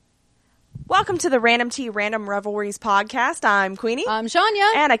welcome to the Random Tea Random Revelries podcast. I'm Queenie. I'm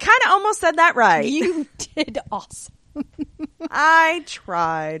Shania. And I kind of almost said that right. You did awesome. I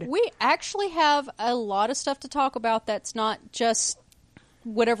tried. We actually have a lot of stuff to talk about that's not just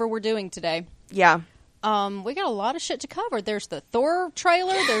whatever we're doing today. Yeah. We got a lot of shit to cover. There's the Thor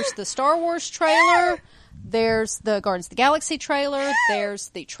trailer. There's the Star Wars trailer. There's the Guardians of the Galaxy trailer. There's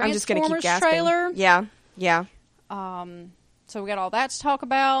the I'm just gonna Transformers keep gasping. trailer. Yeah. So we got all that to talk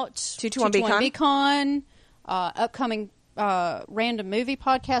about. 221 BCon. Upcoming random movie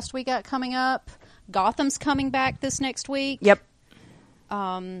podcast we got coming up. Gotham's coming back this next week. Yep.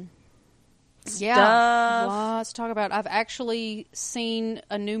 Yeah, Stuff. lots to talk about. I've actually seen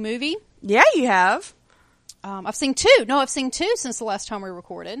a new movie. Yeah, you have. I've seen two. No, I've seen two since the last time we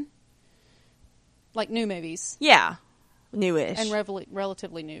recorded. Like new movies. Yeah. Newish. And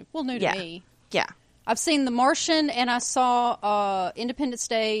relatively new. Well, new to me. Yeah. I've seen The Martian and I saw Independence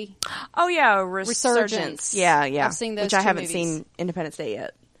Day. Oh, yeah. Resurgence. Yeah. I've seen those Which I two haven't movies. seen Independence Day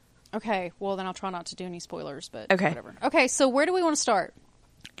yet. Okay, well then I'll try not to do any spoilers, but Okay. whatever. Okay, so where do we want to start?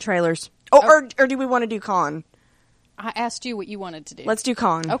 Trailers. Or do we want to do con? I asked you what you wanted to do. Let's do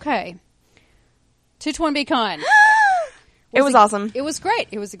con. Okay. 221 BCon. It was awesome. It was great.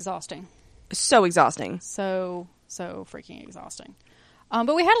 It was exhausting. So exhausting. So freaking exhausting.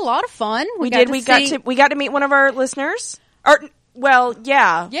 But we had a lot of fun. We got to meet one of our listeners.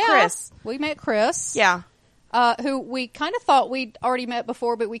 Yeah, Chris. We met Chris. Yeah. Who we kind of thought we'd already met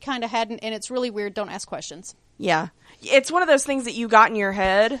before, but we kind of hadn't, and it's really weird. Don't ask questions. Yeah. It's one of those things that you got in your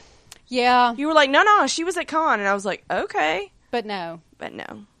head. Yeah. You were like, no, she was at con. And I was like, okay. But no. But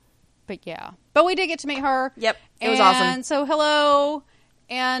no. But yeah. But we did get to meet her. Yep. It was awesome. And so hello.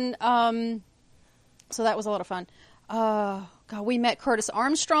 And so that was a lot of fun. God, we met Curtis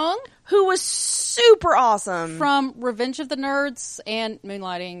Armstrong. Who was super awesome. From Revenge of the Nerds and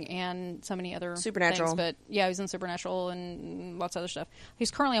Moonlighting and so many other Supernatural. things. But yeah, he's in Supernatural and lots of other stuff.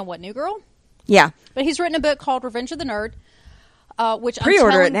 He's currently on What, New Girl? Yeah. But he's written a book called Revenge of the Nerd. Which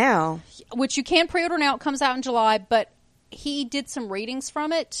pre-order it now. Which you can pre-order now. It comes out in July, but he did some readings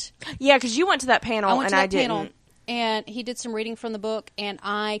from it. Yeah, because you went to that panel and I didn't. Panel, and he did some reading from the book, and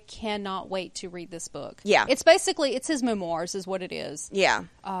I cannot wait to read this book. Yeah. It's his memoirs is what it is. Yeah.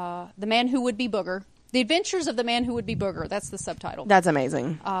 The Man Who Would Be Booger. The Adventures of the Man Who Would Be Booger. That's the subtitle. That's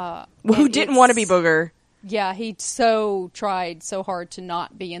amazing. Who didn't want to be Booger? Yeah, he so tried so hard to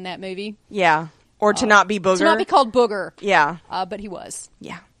not be in that movie. Yeah. Or to not be Booger. To not be called Booger. Yeah. But he was.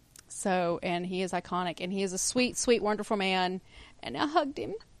 Yeah. So, and he is iconic, and he is a sweet, sweet, wonderful man, and I hugged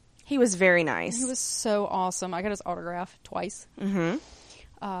him. He was very nice. He was so awesome. I got his autograph twice.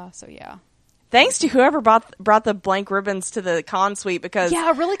 Mm-hmm. So, yeah. Thanks to whoever brought the blank ribbons to the con suite, because yeah,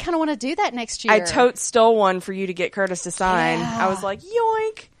 I really kind of want to do that next year. I totes stole one for you to get Curtis to sign. Yeah. I was like,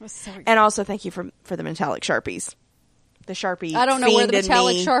 yoink. It was so and also thank you for the metallic Sharpies. The Sharpie. I don't know where the fiend in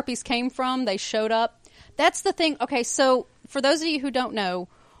metallic me. Sharpies came from. They showed up. That's the thing. Okay, so for those of you who don't know,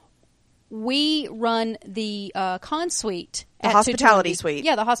 we run the con suite. The at hospitality 221 suite.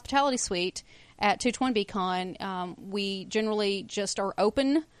 Yeah, the hospitality suite at 221 BCon. We generally just are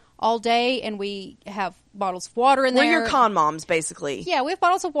open all day, and we have bottles of water in there. We're your con moms, basically. Yeah, we have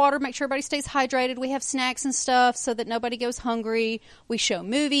bottles of water, make sure everybody stays hydrated. We have snacks and stuff so that nobody goes hungry. We show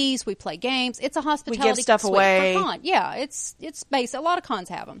movies. We play games. It's a hospitality We give stuff suite away. for con. Yeah, it's basic. A lot of cons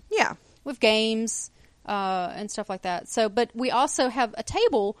have them. Yeah. With games and stuff like that. So, but we also have a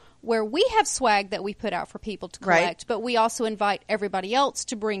table where we have swag that we put out for people to collect, Right. but we also invite everybody else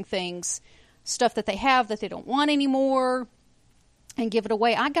to bring things, stuff that they have that they don't want anymore, and give it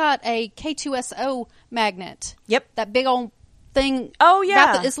away. I got a K2SO magnet. Yep. That big old thing. Oh,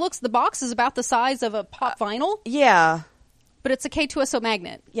 yeah. The box is about the size of a pop vinyl, Yeah. but it's a K2SO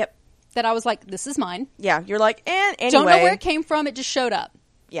magnet. Yep. That I was like, this is mine. Yeah. You're like, anyway. Don't know where it came from. It just showed up.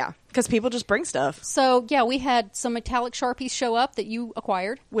 Yeah. Because people just bring stuff. So, yeah, we had some metallic Sharpies show up that you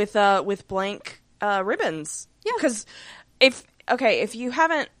acquired. With blank ribbons. Yeah. Because if you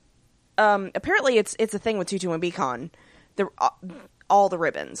haven't, apparently it's a thing with 221 BCon. All the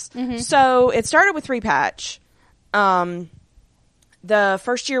ribbons. Mm-hmm. So it started with 3-patch. The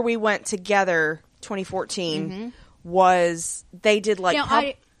first year we went together, 2014, was they did like Now,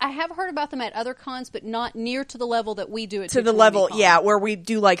 I have heard about them at other cons, but not near to the level that we do at to the 221 level, BCon. yeah, where we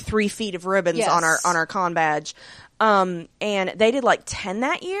do like 3 feet of ribbons Yes. on our con badge. And they did like 10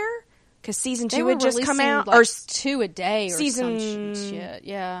 that year because season 2 had just come out, like or 2 a day, or season- some shit.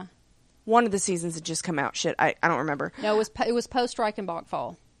 Yeah, one of the seasons had just come out. Shit, I don't remember. no, it was post Reichenbach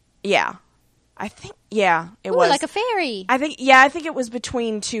fall. Yeah, I think it Ooh, was like a fairy. I think it was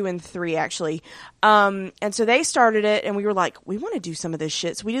between 2 and 3 actually. And so they started it, and we were like, we want to do some of this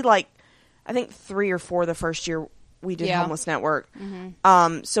shit. So we did like I think 3 or 4 the first year we did Yeah. Homeless Network.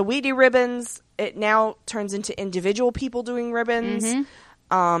 Mm-hmm. So we do ribbons. It now turns into individual people doing ribbons.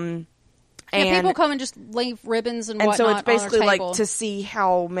 Mm-hmm. And people come and just leave ribbons and whatnot so it's basically on our like table. to see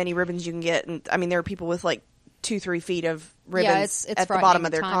how many ribbons you can get. And I mean, there are people with like 2-3 feet of ribbons it's at the frightening bottom of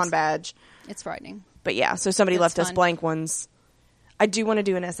at their times. con badge. It's frightening. But yeah, so somebody It's left us fun. blank ones. I do want to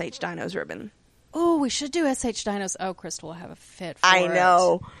do an SH Dinos ribbon. Oh, we should do SH Dinos. Oh, Crystal will have a fit for I it.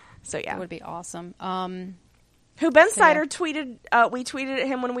 know. So yeah. That would be awesome. Who Ben So, yeah. Sider tweeted, we tweeted at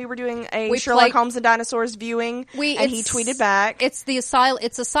him when we were doing a We Sherlock played- Holmes and Dinosaurs viewing, and he tweeted back. It's the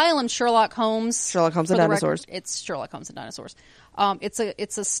Asylum Sherlock Holmes. Sherlock Holmes for and the Dinosaurs. record. It's Sherlock Holmes and Dinosaurs.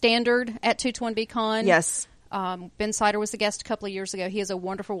 It's a standard at 221BCon. Yes. Ben Sider was the guest a couple of years ago. He is a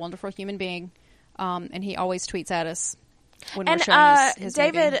wonderful, wonderful human being, and he always tweets at us when And we're showing his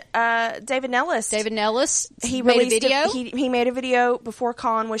movie. David Nellis. David Nellis he made a released video. He made a video before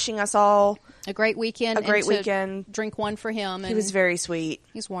con wishing us all A great weekend. a great and to weekend. Drink one for him. He And was very sweet.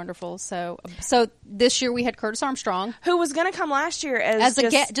 he's wonderful. So this year we had Curtis Armstrong. Who was going to come last year as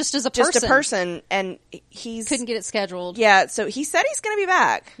Just as a person. just a person, and he's Couldn't get it scheduled. Yeah, so he said he's going to be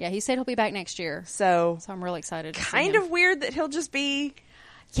back. Yeah, he said he'll be back next year. So So I'm really excited. To see kind him. of weird that he'll just be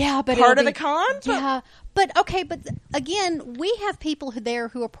Yeah, but part it'll of the con. But Yeah, but okay, but again, we have people there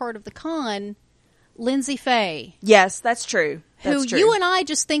who are part of the con. Lindsay Faye, yes, that's true. That's who true. you and I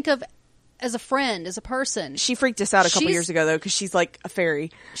just think of as a friend, as a person. She freaked us out a couple She's- years ago though, because she's like a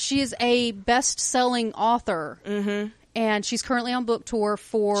fairy. She is a best-selling author, and she's currently on book tour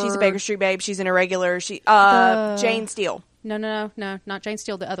for. She's a Baker Street babe. She's an irregular. Jane Steele. No, not Jane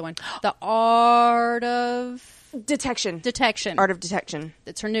Steele. The other one, The Art of Detection. Detection. Art of Detection.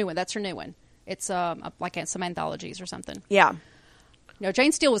 It's her new one. That's her new one. It's like some anthologies or something. Yeah. No,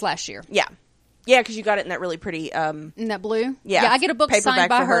 Jane Steele was last year. Yeah. Yeah, because you got it in that really pretty. In that blue? Yeah. I get a book Paperback signed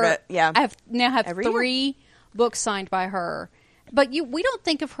by for her her. to- yeah. I have Every year. 3 books signed by her. But we don't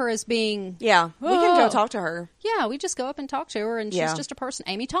think of her as being... Yeah. We can go Oh. talk to her. Yeah, we just go up and talk to her, and Yeah. she's just a person.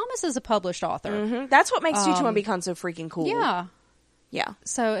 Amy Thomas is a published author. That's what makes 221BCon so freaking cool. Yeah. Yeah.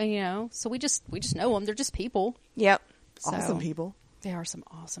 So, so we just know them. They're just people. Yep. So- Awesome people. They are some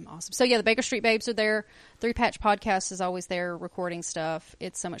awesome. So, yeah, the Baker Street Babes are there. 3 Patch Podcast is always there recording stuff.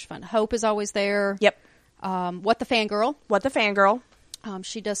 It's so much fun. Hope is always there. Yep. What the Fangirl. What the Fangirl.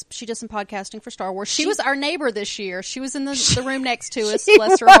 She does some podcasting for Star Wars. She was our neighbor this year. She was in the room next to us. She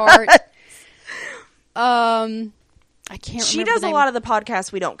Bless her heart. I can't remember. She does the a name. lot of the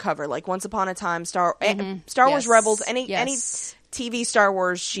podcasts we don't cover, like Once Upon a Time, Star Wars Yes. Rebels, any Yes. TV Star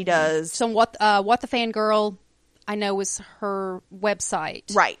Wars she does. So what the Fangirl, I know, is her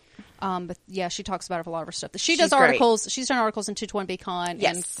website. Right. But yeah, she talks about a lot of her stuff. She She's does great. articles. She's done articles in 221BCon.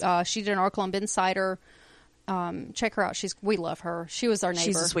 Yes. And she did an article on Ben Sider. Check her out. We love her. She was our neighbor.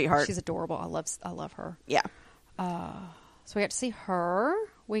 She's a sweetheart. She's adorable. I love her. Yeah. So we got to see her.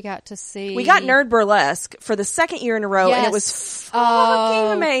 We got to see. We got Nerd Burlesque for the second year in a row, and it was Yes.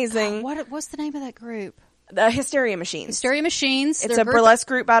 fucking amazing. What's the name of that group? The Hysteria Machines. Hysteria Machines. It's They're a burlesque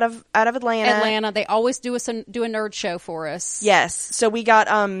group out of Atlanta. Atlanta. They always do a nerd show for us. Yes. So we got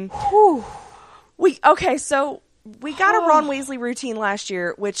so we got a Ron Weasley routine last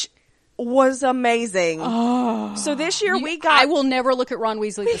year, which was amazing. So this year I will never look at Ron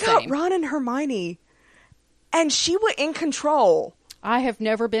Weasley the got same. Ron and Hermione, and she was in control. I have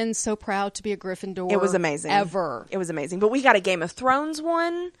never been so proud to be a Gryffindor. It was amazing. Ever. It was amazing. But we got a Game of Thrones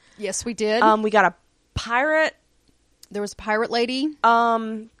one. Yes, we did. We got a pirate. There was a pirate lady.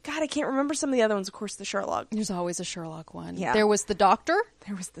 God, I can't remember some of the other ones. Of course, the Sherlock. There's always a Sherlock one. Yeah. There was the Doctor.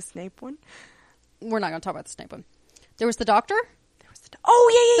 There was the Snape one. We're not going to talk about the Snape one. There was the Doctor. There was the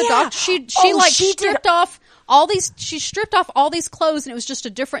The yeah. Doctor. She she stripped off all these. She stripped off all these clothes, and it was just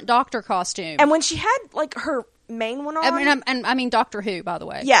a different Doctor costume. And when she had like her main one on, I mean Doctor Who, by the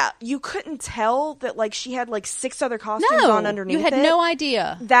way. yeah, you couldn't tell that like she had like 6 other costumes No, on underneath. you had it. no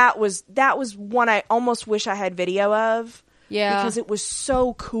idea. That was one I almost wish I had video of. Yeah. Because it was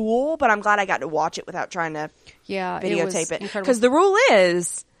so cool, but I'm glad I got to watch it without trying to videotape it. Because the rule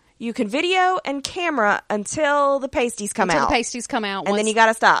is you can video and camera until the pasties come Until out. the pasties come out, and then you got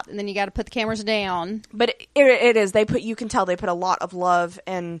to stop. and then you got to put the cameras down. But it is. You can tell they put a lot of love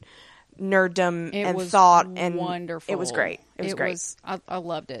and nerddom It and was thought, and wonderful. it was great. It was great. I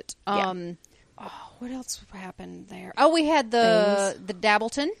loved it. Yeah. What else happened there? Oh, we had the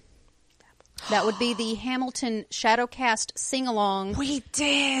Dabbleton. That would be the Hamilton Shadowcast sing along. We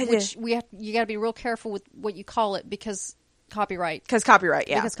did. Which you got to be real careful with what you call it because copyright. Because copyright,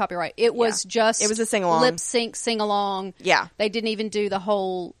 yeah. Because copyright. It was just It was a sing-along. lip sync sing along. Yeah. They didn't even do the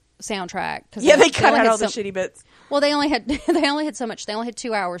whole soundtrack. Yeah, they cut only out had all the shitty bits. Well, they only had so much. They only had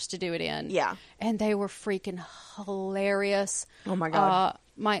 2 hours to do it in. Yeah. And they were freaking hilarious. Oh my God.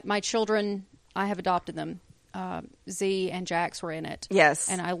 My children, I have adopted them. Z and Jax were in it. Yes.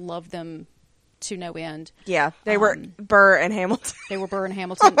 And I love them to no end. Yeah. They were Burr and Hamilton. They were Burr and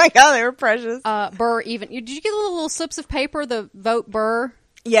Hamilton. Oh my God, they were precious. Burr even, did you get little slips of paper, the vote Burr?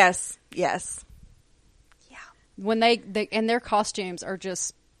 Yes. Yes. Yeah. When they and their costumes are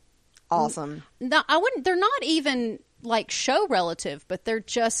just awesome. No, they're not even like show relative, but they're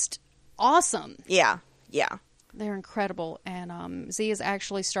just awesome. Yeah. Yeah. They're incredible. And Z is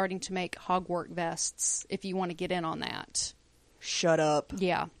actually starting to make Hogwarts vests if you want to get in on that. Shut up.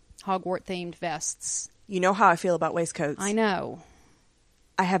 Yeah. Hogwarts themed vests. You know how I feel about waistcoats. I know.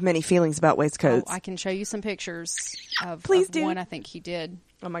 I have many feelings about waistcoats. I can show you some pictures of do. One I think he did.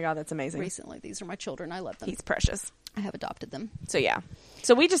 Oh my God, that's amazing. Recently. These are my children. I love them. He's precious. I have adopted them. So yeah.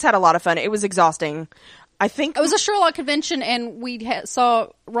 So we just had a lot of fun. It was exhausting. I think it was a Sherlock convention, and we saw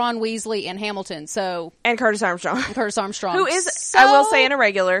Ron Weasley and Hamilton. And Curtis Armstrong. Who is, I will say, an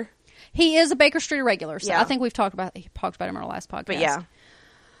irregular. He is a Baker Street irregular. So yeah. I think we've talked about him on our last podcast. But yeah,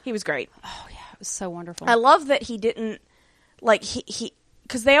 he was great. Oh yeah, it was so wonderful. I love that he didn't he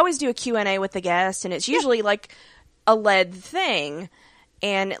because they always do a Q&A with the guest, and it's usually like a led thing.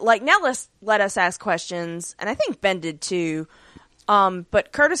 And now let us ask questions, and I think Ben did too.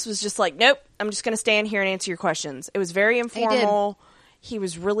 But Curtis was just like, nope, I'm just going to stand here and answer your questions. It was very informal. He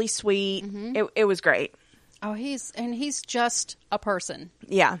was really sweet. Mm-hmm. It was great. Oh, he's just a person.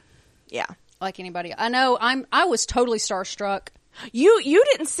 Yeah. Yeah. Like anybody. I know I was totally starstruck. You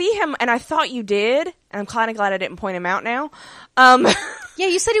didn't see him, and I thought you did, and I'm kind of glad I didn't point him out now. Yeah,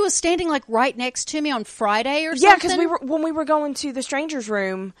 you said he was standing like right next to me on Friday or something. Yeah, because when we were going to the strangers'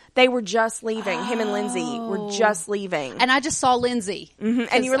 room, they were just leaving. Him and Lindsay were just leaving, and I just saw Lindsay,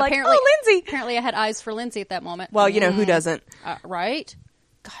 and you were like, "Oh, Lindsay!" Apparently, I had eyes for Lindsay at that moment. Well, you know who doesn't, right?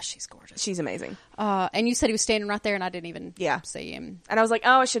 Gosh, she's gorgeous. She's amazing. And you said he was standing right there, and I didn't even see him. And I was like,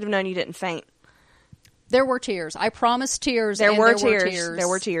 "Oh, I should have known you didn't faint." There were tears. I promised tears. There were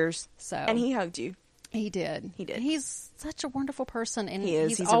tears. So, and he hugged you. He did. He's such a wonderful person, and he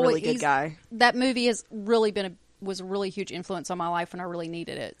is. He's a really good guy. That movie has really was a really huge influence on my life when I really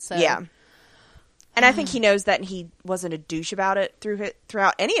needed it. So yeah, and I think he knows that, and he wasn't a douche about it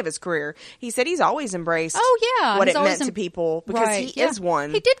throughout any of his career. He said he's always embraced. Oh yeah, what it meant to people because he is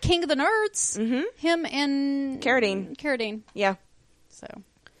one. He did King of the Nerds. Mm-hmm. Him and Carradine. Yeah. So.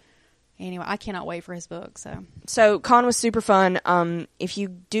 Anyway, I cannot wait for his book. So con was super fun. If you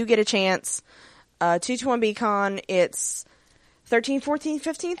do get a chance, 221B Con, it's 13th, 14th,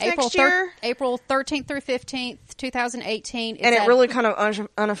 15th next year. April 13th through 15th, 2018. And it really kind of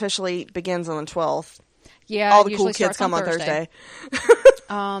unofficially begins on the 12th. Yeah, all the cool kids come on Thursday.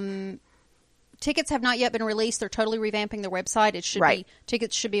 Tickets have not yet been released. They're totally revamping their website.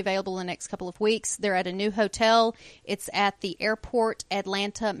 Tickets should be available in the next couple of weeks. They're at a new hotel. It's at the Airport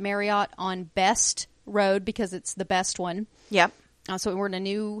Atlanta Marriott on Best Road because it's the best one. Yep. So we're in a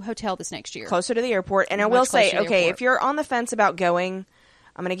new hotel this next year. Closer to the airport. And I will say, okay, if you're on the fence about going,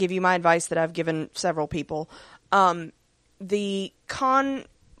 I'm going to give you my advice that I've given several people. The con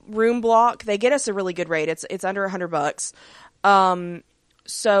room block, they get us a really good rate. It's under $100.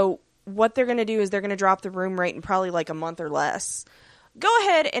 So what they're going to do is they're going to drop the room rate in probably like a month or less. Go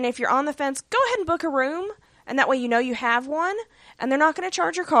ahead, and if you're on the fence, go ahead and book a room, and that way you know you have one, and they're not going to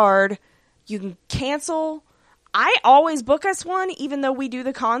charge your card. You can cancel. I always book us one, even though we do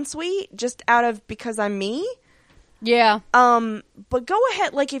the con suite, just because I'm me. Yeah. But go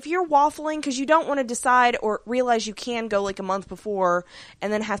ahead, like if you're waffling because you don't want to decide or realize you can go like a month before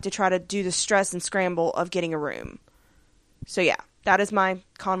and then have to try to do the stress and scramble of getting a room. So yeah. That is my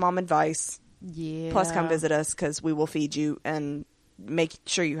con mom advice. Yeah. Plus, come visit us because we will feed you and make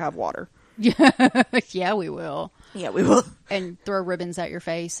sure you have water. Yeah, we will. Yeah, we will. And throw ribbons at your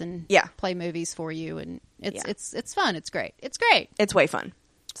face and play movies for you, and it's fun. It's great. It's great. It's way fun.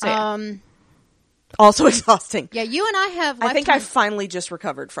 So, yeah. Also exhausting. Yeah, you and I have. I think I finally just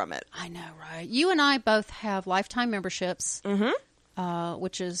recovered from it. I know, right? You and I both have lifetime memberships. Mm-hmm.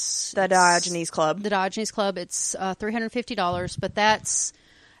 Which is the Diogenes Club. The Diogenes Club. It's $350, but that's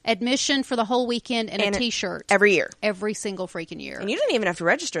admission for the whole weekend and a T-shirt every year, every single freaking year. And you don't even have to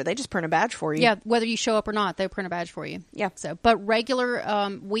register; they just print a badge for you. Yeah, whether you show up or not, they print a badge for you. Yeah. So, but regular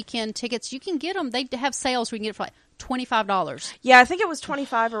weekend tickets, you can get them. They have sales. We can get it for like $25. Yeah, I think it was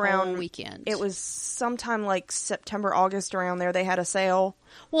 $25 around weekend. It was sometime like September, August around there. They had a sale.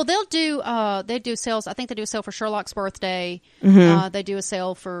 Well, they do sales. I think they do a sale for Sherlock's birthday. They do a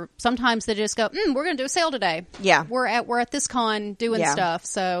sale for, sometimes they just go, we're going to do a sale today. Yeah. We're at this con doing stuff.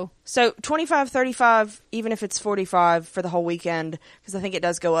 So $25, $35, even if it's $45 for the whole weekend, because I think it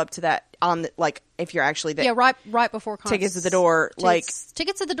does go up to that on if you're actually there. Yeah, right before con. Tickets at the door.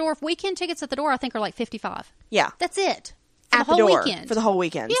 Tickets at the door. Weekend tickets at the door, I think, are like $55. Yeah. That's it. At the door. Weekend. For the whole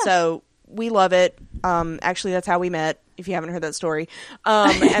weekend. Yeah. So we love it. Actually, that's how we met, if you haven't heard that story.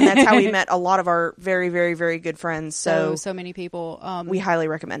 And that's how we met a lot of our very, very, very good friends. So many people. We highly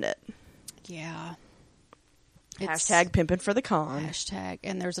recommend it. Yeah. Hashtag pimping for the con. Hashtag.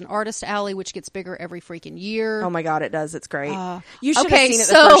 And there's an artist alley, which gets bigger every freaking year. Oh my God, it does. It's great. You should have seen it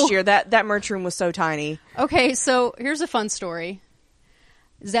the first year. That merch room was so tiny. Okay, so here's a fun story.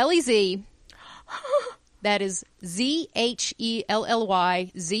 Zelly Z, that is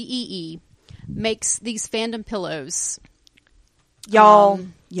ZHELLYZEE, makes these fandom pillows. Y'all.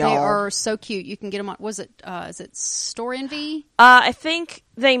 They are so cute. You can get them on, is it Store Envy? I think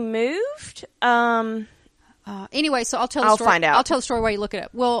they moved. Anyway, so I'll tell the story. Find out. I'll tell the story while you look it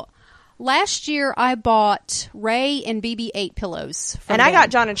up. Well, last year I bought Ray and BB-8 pillows. And I got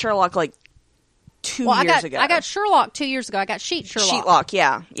John and Sherlock 2 years ago. I got Sherlock 2 years ago. I got Sheetlock. Sheetlock,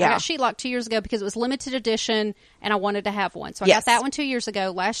 yeah. I got Sheetlock 2 years ago because it was limited edition and I wanted to have one. So I got that one 2 years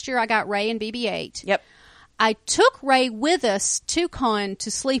ago. Last year I got Ray and BB-8. Yep. I took Ray with us to con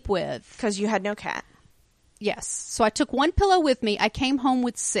to sleep with. Because you had no cat. Yes. So I took one pillow with me. I came home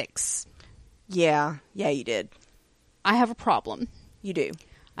with 6. Yeah. Yeah, you did. I have a problem. You do.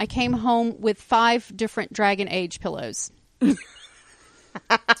 I came home with 5 different Dragon Age pillows.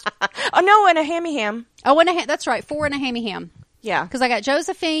 Oh, no, and a hammy ham. Oh, that's right. 4 and a hammy ham. Yeah. Because I got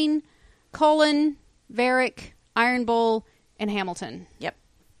Josephine, Cullen, Varric, Iron Bull, and Hamilton. Yep.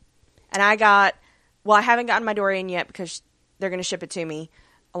 And I haven't gotten my Dorian yet because they're going to ship it to me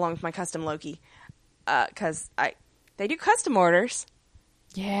along with my custom Loki. Because they do custom orders.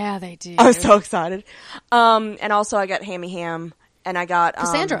 Yeah, they do. I was so excited. And also I got Hammy Ham, and I got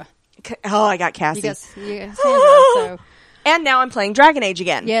Cassandra. I got Cassie. You got Cassandra. So. And now I'm playing Dragon Age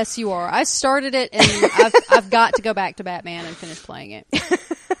again. Yes, you are. I started it, and I've got to go back to Batman and finish playing it.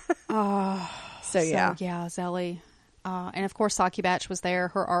 So yeah, Zelly, and of course Saki Batch was there.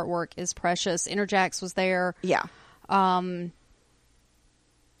 Her artwork is precious. Interjax was there. Yeah. What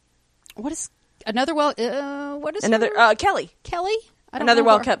is another? What is another? Kelly. Kelly. Another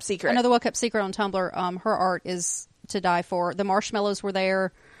well-kept secret. Another well-kept secret on Tumblr. Her art is to die for. The marshmallows were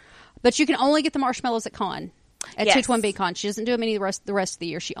there, but you can only get the marshmallows at con. At 221B Con. She doesn't do them the rest of the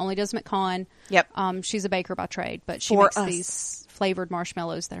year. She only does them at con. Yep. She's a baker by trade, but she makes these flavored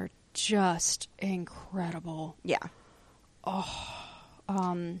marshmallows that are just incredible. Yeah.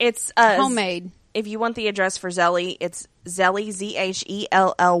 It's homemade. If you want the address for Zelly, it's Zelly,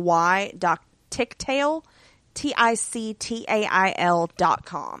 ZHELLY .Ticktail,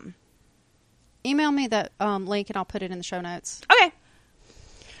 TICTAIL.com. Email me that link and I'll put it in the show notes. Okay.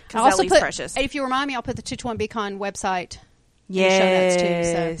 I'll also put, precious. If you remind me, I'll put the 221BCon website in the show notes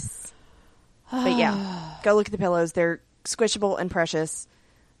too. So. But yeah, go look at the pillows. They're squishable and precious.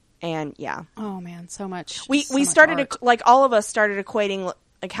 And yeah. Oh man, so much. We started all of us started equating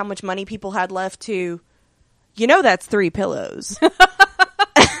how much money people had left to, that's 3 pillows.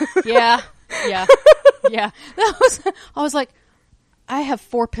 Yeah. I was like, I have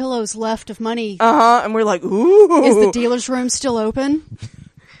 4 pillows left of money. And we're like, ooh. Is the dealer's room still open?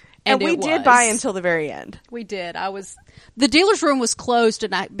 And we did buy until the very end. We did. The dealer's room was closed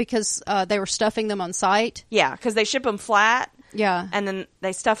because they were stuffing them on site. Yeah, because they ship them flat. Yeah. And then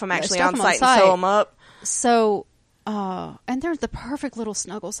they stuff them on site and sew them up. So, and they're the perfect little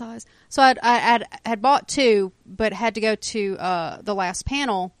snuggle size. So I had bought 2, but had to go to the last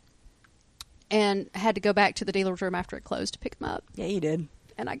panel and had to go back to the dealer's room after it closed to pick them up. Yeah, you did.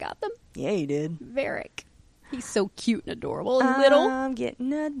 And I got them. Yeah, you did. Varric. He's so cute and adorable and little. I'm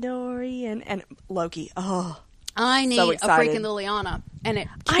getting a Dorian and Loki. Oh, I need a freaking Liliana. And it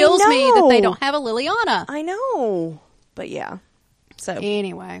kills me that they don't have a Liliana. I know. But yeah. So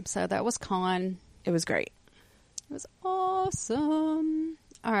anyway, so that was con. It was great. It was awesome.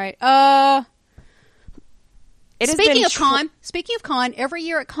 All right. Speaking of con, every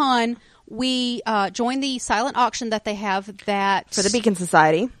year at con, we join the silent auction that they have that for the Beacon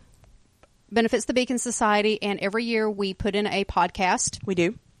Society. Benefits the Beacon Society, and every year we put in a podcast. We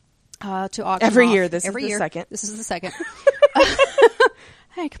do. To auction every off. year. This is the second. This is the second.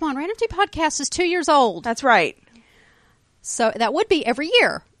 Hey, come on. Random Tea Podcast is 2 years old. That's right. So that would be every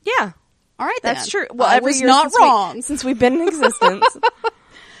year. Yeah. All right, then. That's true. Well, every year not wrong. Since we've been in existence.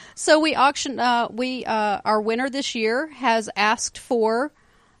 So we auctioned, our winner this year has asked for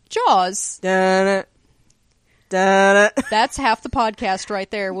Jaws. Dun-it. Dun-it. That's half the podcast right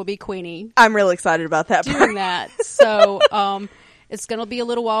there will be Queenie. I'm really excited about that part. Doing that. So, it's going to be a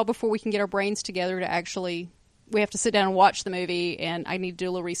little while before we can get our brains together to actually, we have to sit down and watch the movie, and I need to do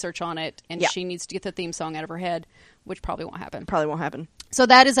a little research on it, and she needs to get the theme song out of her head, which probably won't happen. Probably won't happen. So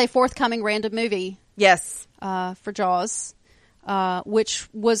that is a forthcoming random movie. Yes. For Jaws, which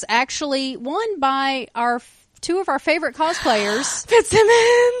was actually won by two of our favorite cosplayers.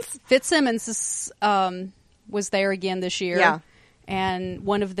 Fitzsimmons was there again this year. Yeah. And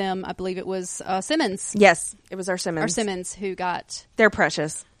one of them, I believe it was Simmons. Yes, it was our Simmons. Our Simmons who got... They're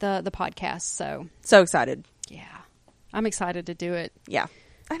precious. The podcast, So excited. Yeah. I'm excited to do it. Yeah.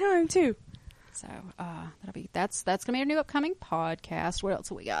 I know, I'm too. So, that's going to be our new upcoming podcast. What else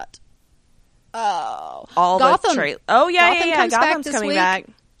have we got? Oh. Gotham. Oh, yeah, Gotham Gotham's coming back.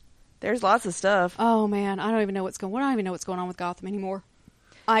 There's lots of stuff. Oh, man. I don't even know what's going on with Gotham anymore.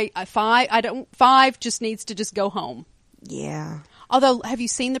 Five just needs to just go home. Yeah. Although, have you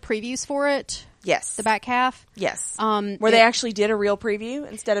seen the previews for it? Yes. The back half? Yes. Where they actually did a real preview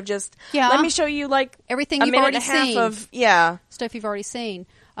instead of just, let me show you like everything you've already seen. Stuff you've already seen.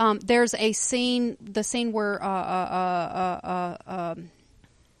 There's a scene, the scene where,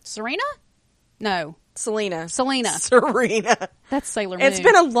 Serena? No. Selena. Serena. That's Sailor Moon. It's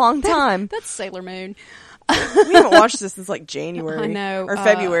been a long time. That's Sailor Moon. We haven't watched this since like January. I know. Or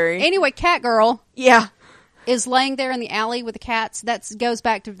February. Anyway, Catgirl. Yeah. Is laying there in the alley with the cats.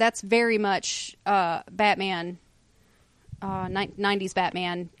 That's very much Batman, 90s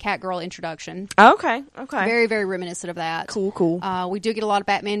Batman Catgirl introduction. Okay. Very, very reminiscent of that. Cool. We do get a lot of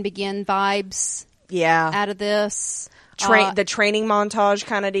Batman Begin vibes. Yeah. Out of this. The training montage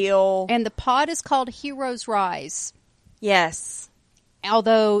kind of deal. And the pod is called Heroes Rise. Yes.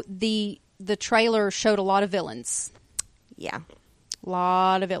 Although the trailer showed a lot of villains. Yeah. A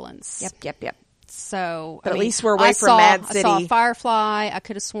lot of villains. Yep. So, but at least we're away from Mad City. I saw Firefly. I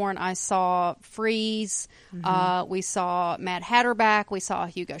could have sworn I saw Freeze. Mm-hmm. We saw Mad Hatter back. We saw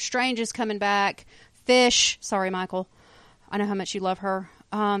Hugo Strange is coming back. Fish. Sorry, Michael. I know how much you love her.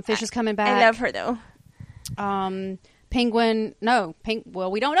 Fish is coming back. I love her, though. Penguin. No.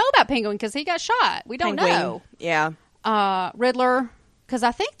 Well, we don't know about Penguin because he got shot. We don't know. Yeah. Riddler. Because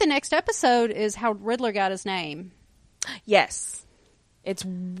I think the next episode is how Riddler got his name. Yes. It's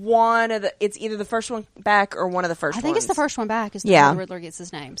it's either the first one back or one of the first ones. I think it's the first one back is how Riddler gets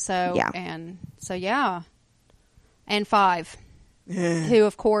his name. So, yeah. And 5. Who,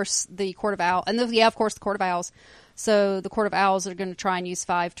 of course, the Court of Owls. And, of course, the Court of Owls. So, the Court of Owls are going to try and use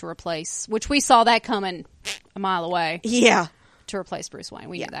 5 to replace, which we saw that coming a mile away. Yeah. To replace Bruce Wayne.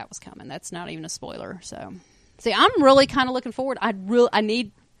 We knew that was coming. That's not even a spoiler. So, see, I'm really kind of looking forward. I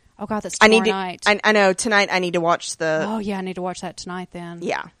need... Oh, God, that's tomorrow night. I know. Tonight I need to watch the... Oh, yeah, I need to watch that tonight then.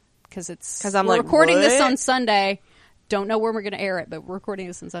 Yeah. Because we're recording this on Sunday. Don't know when we're going to air it, but we're recording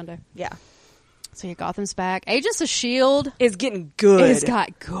this on Sunday. Yeah. So, yeah, Gotham's back. Agents of S.H.I.E.L.D. is getting good. It's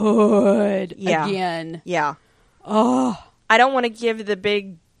got good again. Yeah. Oh. I don't want to give the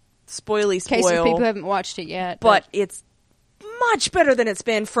big spoil. In case people haven't watched it yet. But it's much better than it's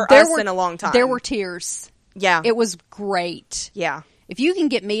been for us in a long time. There were tears. Yeah. It was great. Yeah. If you can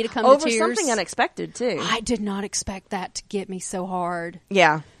get me to come over to tears... something unexpected, too. I did not expect that to get me so hard.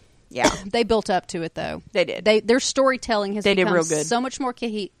 Yeah. Yeah. They built up to it, though. They did. Their storytelling has become real good. so much more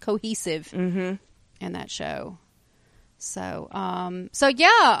cohesive in that show. So,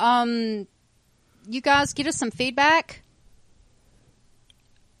 you guys get us some feedback.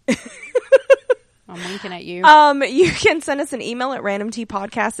 I'm winking at you. You can send us an email at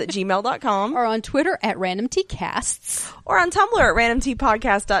randomtpodcast@gmail.com. Or on Twitter at randomtcasts. Or on Tumblr at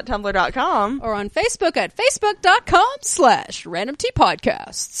randomtpodcast.tumblr.com. Or on Facebook at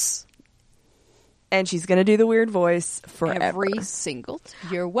facebook.com/randomtpodcasts. And she's going to do the weird voice forever. Every single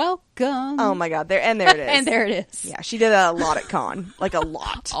You're welcome. Oh my God. There it is. And there it is. Yeah, she did that a lot at con. Like a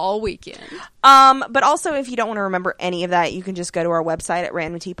lot. All weekend. But also, if you don't want to remember any of that, you can just go to our website at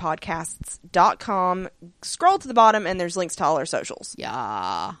randomtpodcasts.com. Scroll to the bottom, and there's links to all our socials.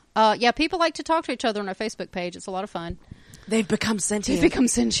 Yeah. People like to talk to each other on our Facebook page. It's a lot of fun. They've become sentient.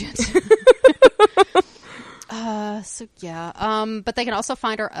 But they can also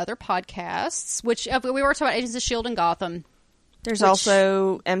find our other podcasts, which we were talking about Agents of S.H.I.E.L.D. and Gotham. There's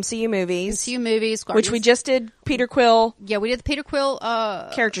also MCU movies. Guardians. Which we just did Peter Quill. Yeah, we did the Peter Quill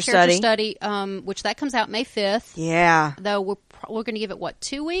character study, which that comes out May 5th. Yeah. Though we're going to give it,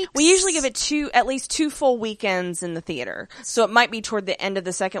 2 weeks? We usually give it at least 2 full weekends in the theater. So it might be toward the end of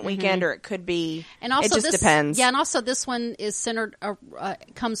the second weekend, or it could be, and also it just depends. Yeah, and also this one is centered,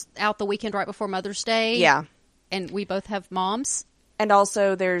 comes out the weekend right before Mother's Day. Yeah. And we both have moms. And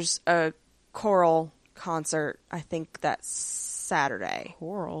also there's a choral concert, I think that's Saturday.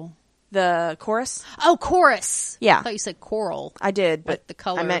 Choral? The chorus? Oh, chorus. Yeah. I thought you said choral. I did, but like the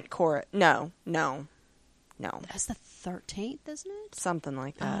color. I meant chorus. No. That's the 13th, isn't it? Something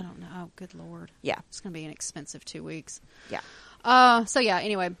like that. I don't know. Oh, good Lord. Yeah. It's going to be an expensive 2 weeks. Yeah. So yeah,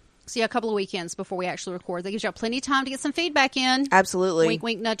 anyway. So yeah, a couple of weekends before we actually record. That gives y'all plenty of time to get some feedback in. Absolutely. Wink,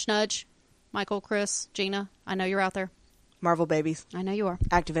 wink, nudge, nudge. Michael, Chris, Gina, I know you're out there. Marvel babies. I know you are.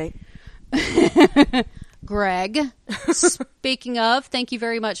 Activate. Greg, speaking of, thank you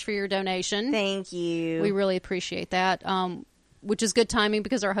very much for your donation. Thank you. We really appreciate that, which is good timing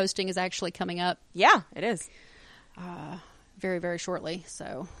because our hosting is actually coming up. Yeah, it is. Very, very shortly.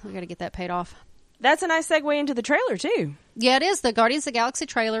 So we got to get that paid off. That's a nice segue into the trailer, too. Yeah, it is. The Guardians of the Galaxy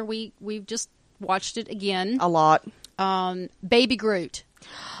trailer. We've just watched it again. A lot. Baby Groot.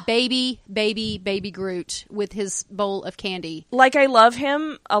 Baby Groot with his bowl of candy. Like, I love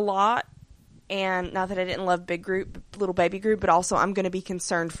him a lot. And not that I didn't love Big Groot, Little Baby Groot, but also I'm going to be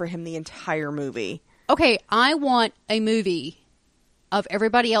concerned for him the entire movie. Okay, I want a movie of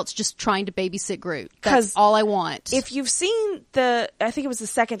everybody else just trying to babysit Groot. That's all I want. If you've seen I think it was the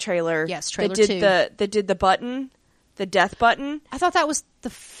second trailer. Yes, trailer that 2. That did the button, the death button. I thought that was the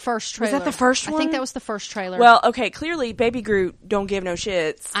first trailer. Was that the first one? I think that was the first trailer. Well, okay, clearly Baby Groot don't give no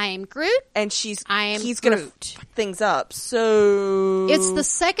shits. I am Groot. And he's going to fuck things up. So it's the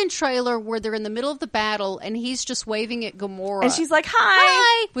second trailer where they're in the middle of the battle and he's just waving at Gamora. And she's like,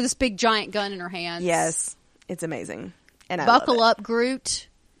 hi! With this big giant gun in her hands. Yes. It's amazing. And I Buckle love it. up, Groot.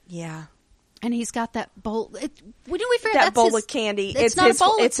 Yeah. And he's got that bowl. When do we figure that bowl of candy? It's not a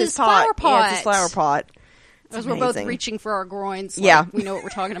bowl. It's his flower pot. Yeah, it's his flower pot. Because we're both reaching for our groins. Like, yeah. We know what we're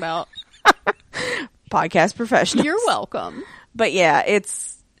talking about. Podcast professionals. You're welcome. But yeah,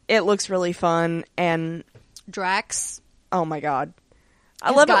 it looks really fun. And Drax. Oh my God.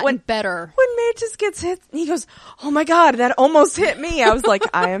 I love it when better. When Mantis gets hit, he goes, oh my God, that almost hit me. I was like,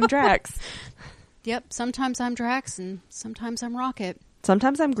 I am Drax. Yep. Sometimes I'm Drax and sometimes I'm Rocket.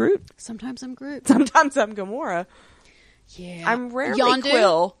 Sometimes I'm Groot. Sometimes I'm Groot. Sometimes I'm Gamora. Yeah. I'm rarely Yondu.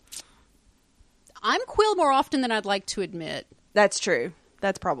 Quill. I'm Quill more often than I'd like to admit. That's true.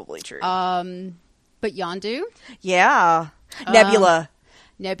 That's probably true. But Yondu? Yeah. Nebula.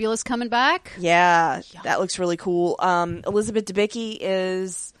 Nebula's coming back. Yeah. That looks really cool. Elizabeth Debicki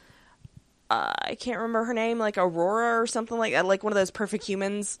is... I can't remember her name, like Aurora or something like that, like one of those perfect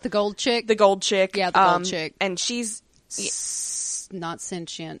humans. The gold chick? The gold chick. Yeah, the gold chick. And she's... not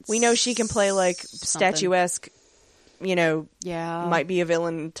sentient. We know she can play like statuesque, might be a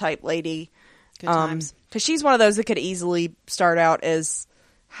villain type lady. Good times. Because she's one of those that could easily start out as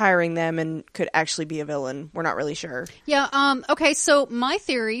hiring them and could actually be a villain. We're not really sure. Yeah. Okay. So my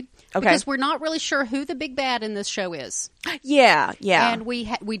theory, because we're not really sure who the big bad in this show is. Yeah. Yeah. And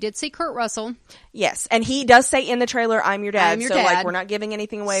we did see Kurt Russell. Yes. And he does say in the trailer, I'm your dad. I'm your so dad. Like we're not giving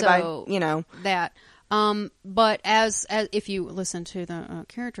anything away by, that. But as if you listen to the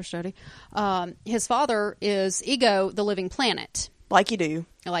character study, his father is Ego, the living planet. Like you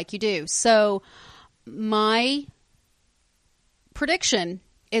do. So my prediction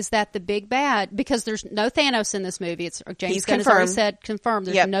is that the big bad, because there's no Thanos in this movie. It's James Gunn has already confirmed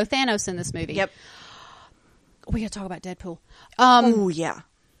there's no Thanos in this movie. Yep. We got to talk about Deadpool. Oh yeah.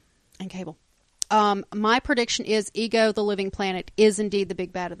 And Cable. My prediction is Ego, the living planet, is indeed the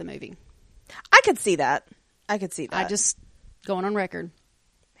big bad of the movie. I could see that. I just going on record.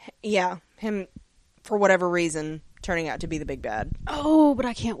 Yeah, him for whatever reason turning out to be the big bad. Oh, but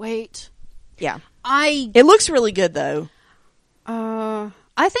I can't wait. Yeah, it looks really good though.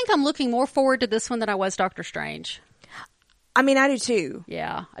 I think I'm looking more forward to this one than I was Doctor Strange. I mean, I do too.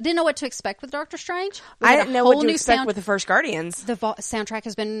 Yeah, I didn't know what to expect with Doctor Strange. I didn't know what to expect with the first Guardians. The soundtrack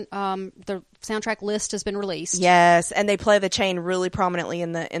has been the soundtrack list has been released. Yes, and they play the chain really prominently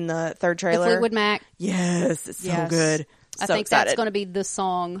in the third trailer. The Fleetwood Mac. Yes, it's so good. I think that's going to be the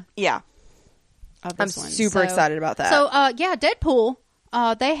song. Yeah, I'm super excited about that. So, Deadpool.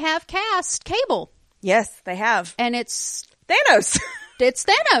 They have cast Cable. Yes, they have, and it's Thanos. It's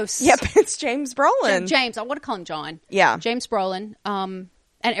Thanos. Yep, it's James Brolin. James, I want to call him John. Yeah. James Brolin. And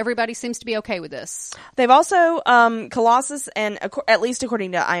everybody seems to be okay with this. They've also, Colossus, and at least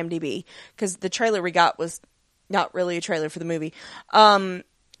according to IMDb, because the trailer we got was not really a trailer for the movie. So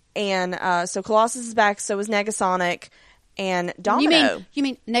Colossus is back, so is Negasonic, and Domino. You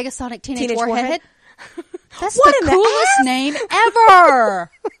mean Negasonic Teenage Warhead? That's what the coolest name ever!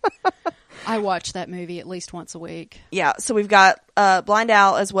 I watch that movie at least once a week. Yeah, so we've got Blind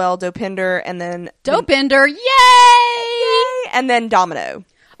Owl as well, Dopinder, and then... Dopinder, yay! And then Domino.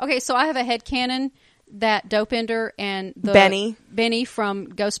 Okay, so I have a headcanon that Dopinder and Benny from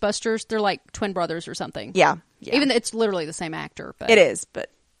Ghostbusters, they're like twin brothers or something. Yeah. Even though it's literally the same actor. But it is,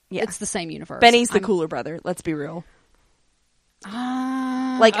 but yeah. It's the same universe. Benny's the cooler brother. Let's be real.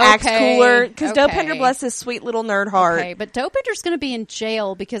 Acts cooler. Because Dopinder, bless his sweet little nerd heart. Okay, but Dopinder's going to be in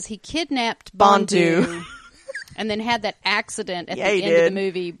jail because he kidnapped Bondu. And then had that accident at the end of the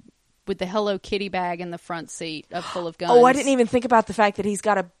movie with the Hello Kitty bag in the front seat full of guns. Oh, I didn't even think about the fact that he's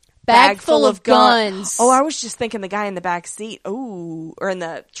got a bag full of guns. Oh, I was just thinking the guy in the back seat. Ooh, or in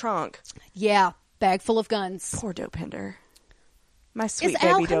the trunk. Yeah, bag full of guns. Poor Dopinder. My sweet Is baby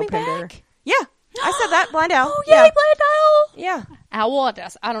Al coming Dopinder. back? Yeah, I said that. Blind Owl. Oh, yay, Blind Owl. Yeah. Owl, I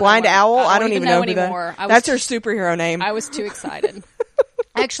don't Blind know. Owl? I don't even know anymore. That's her superhero name. I was too excited.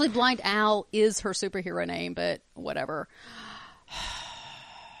 Actually, Blind Owl is her superhero name, but whatever.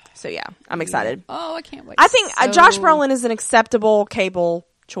 So yeah, I'm excited. Oh, I can't wait. I think Josh Brolin is an acceptable Cable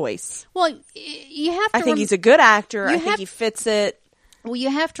choice. Well, you have to... I think he's a good actor. I think he fits it. Well, you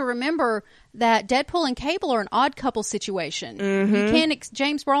have to remember that Deadpool and Cable are an odd couple situation. Mm-hmm. You can't...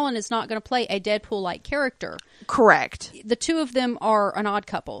 James Brolin is not going to play a Deadpool-like character. Correct. The two of them are an odd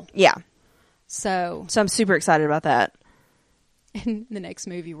couple. Yeah. So I'm super excited about that. In the next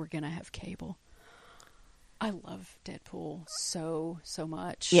movie, we're going to have Cable. I love Deadpool so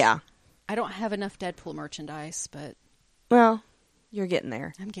much. Yeah. I don't have enough Deadpool merchandise, but... Well, you're getting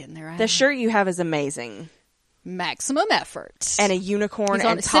there. I'm getting there. The shirt you have is amazing. Maximum effort. And a unicorn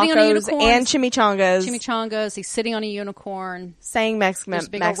and tacos and chimichangas. Chimichangas. He's sitting on a unicorn. Saying maximum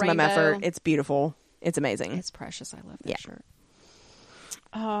effort. It's beautiful. It's amazing. It's precious. I love that shirt.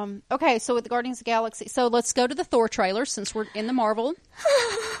 Okay, so with the Guardians of the Galaxy. So let's go to the Thor trailer since we're in the Marvel.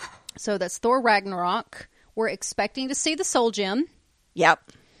 So that's Thor Ragnarok. We're expecting to see the Soul Gem.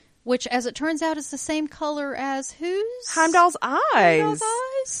 Yep. Which, as it turns out, is the same color as whose? Heimdall's eyes. Heimdall's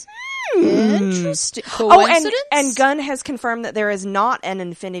eyes? Interesting. Oh, and Gunn has confirmed that there is not an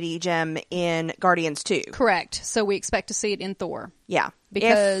Infinity Gem in Guardians 2. Correct. So we expect to see it in Thor. Yeah.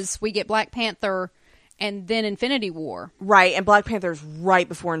 Because we get Black Panther and then Infinity War. Right, and Black Panther's right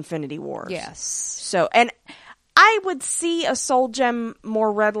before Infinity War. Yes. So, and I would see a Soul Gem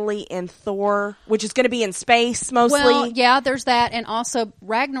more readily in Thor, which is going to be in space mostly. Well, yeah, there's that. And also,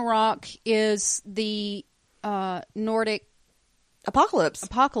 Ragnarok is the Nordic...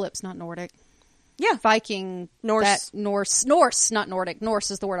 Apocalypse, not Nordic. Yeah. Viking. Norse, not Nordic. Norse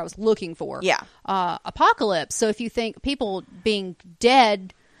is the word I was looking for. Yeah. Apocalypse. So if you think people being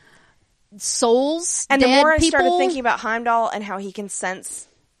dead, souls, and dead the more I people, started thinking about Heimdall and how he can sense,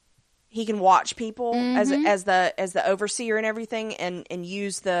 he can watch people as the overseer and everything, and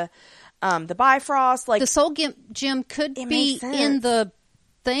use the Bifrost. Like the Soul Gem could be in the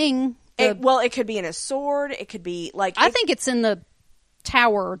thing. It could be in a sword. It could be like I think it's in the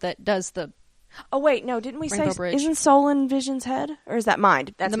tower that does the. Oh wait, no! Didn't we Rainbow say Bridge. Isn't Soul in Vision's head, or is that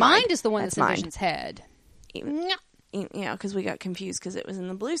Mind? That's the Mind is the one that's in Vision's head. Yeah, because we got confused because it was in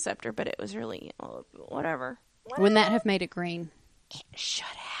the blue scepter, but it was really whatever. Wouldn't that have made it green? It should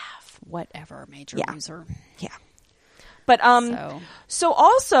have. Whatever, major loser. Yeah. But so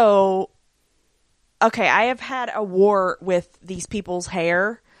also, okay, I have had a war with these people's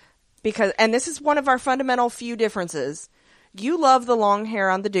hair and this is one of our fundamental few differences. You love the long hair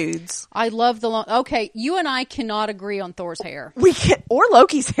on the dudes. I love the long... Okay, you and I cannot agree on Thor's hair. We can, or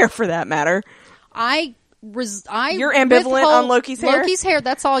Loki's hair for that matter. You're ambivalent on Loki's hair? Loki's hair,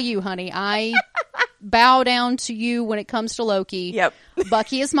 that's all you, honey. I bow down to you when it comes to Loki. Yep.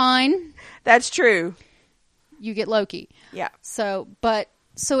 Bucky is mine. That's true. You get Loki. Yeah.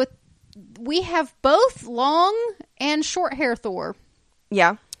 We have both long and short hair Thor.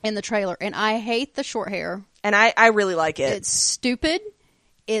 Yeah. In the trailer, and I hate the short hair. And I really like it. It's stupid.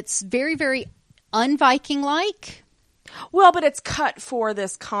 It's very, very un-Viking-like. Well, but it's cut for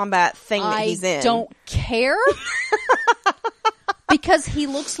this combat thing that he's in. I don't care. Because he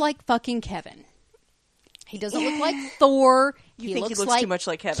looks like fucking Kevin. He doesn't look like Thor. He looks too much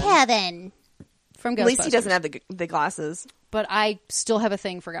like Kevin. Kevin. From Ghostbusters. At least he doesn't have the glasses. But I still have a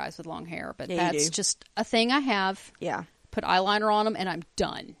thing for guys with long hair. But that's just a thing I have. Yeah. Put eyeliner on them, and I'm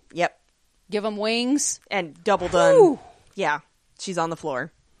done. Yep. Give them wings. And double done. Whew. Yeah. She's on the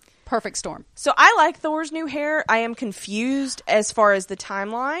floor. Perfect storm. So I like Thor's new hair. I am confused as far as the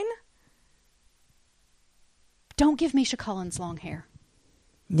timeline. Don't give Misha Collins long hair.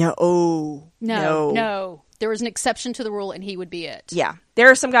 No. No. There was an exception to the rule, and he would be it. Yeah.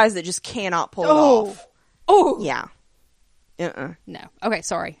 There are some guys that just cannot pull it off. Oh. Yeah. No. Okay,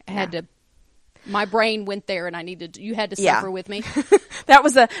 sorry. I had to... My brain went there, and you had to suffer with me. That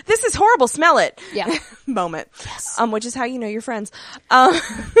was this is horrible, smell it. Yeah. Moment. Yes. Which is how you know you're friends.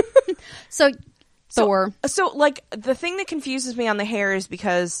 So Thor. So, like, the thing that confuses me on the hair is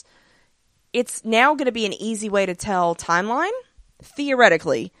because it's now going to be an easy way to tell timeline,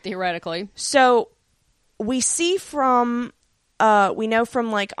 theoretically. So, we see from, we know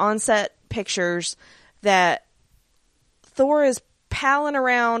from, like, on-set pictures that Thor is palling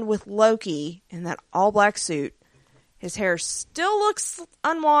around with Loki in that all-black suit. His hair still looks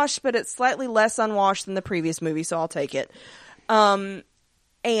unwashed, but it's slightly less unwashed than the previous movie, so I'll take it.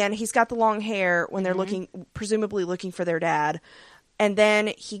 And he's got the long hair when they're presumably looking for their dad. And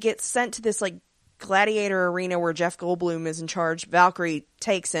then he gets sent to this, like, gladiator arena where Jeff Goldblum is in charge. Valkyrie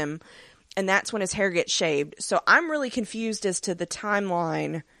takes him, and that's when his hair gets shaved. So I'm really confused as to the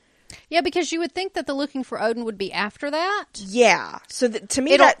timeline. Yeah, because you would think that the looking for Odin would be after that. Yeah. So to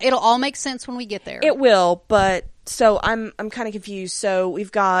me, it'll all make sense when we get there. It will, but so I'm kind of confused. So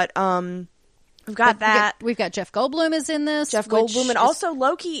we've got that. We've got Jeff Goldblum is in this. Jeff Goldblum, and also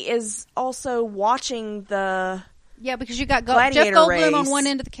Loki is also watching the because you got Jeff Gladiator Goldblum race. On one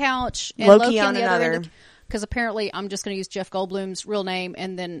end of the couch and Loki Loki on the another. other end. Because apparently, I'm just going to use Jeff Goldblum's real name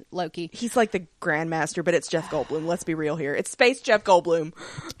and then Loki. He's like the Grandmaster, but it's Jeff Goldblum. Let's be real here. It's Space Jeff Goldblum.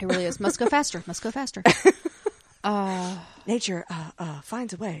 It really is. Must go faster. Must go faster. Nature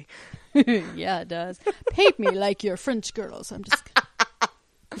finds a way. Yeah, it does. Paint me like your French girls. I'm just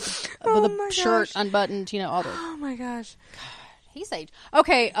with a shirt unbuttoned. All the. Oh my gosh. He's aged.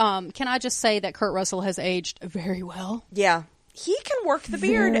 Okay. Can I just say that Kurt Russell has aged very well? Yeah, he can work the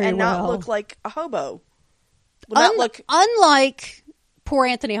beard Very and not well. look like a hobo. Well, Unlike poor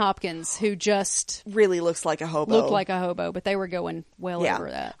Anthony Hopkins, who just really looks like a hobo. looked like a hobo, but they were going well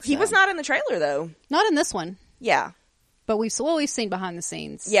over that. He was not in the trailer though. Not in this one. Yeah, but we've seen behind the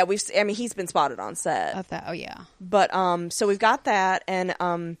scenes. Yeah, he's been spotted on set of that. Oh yeah. But so we've got that,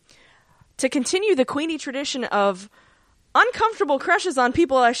 and to continue the Queenie tradition of uncomfortable crushes on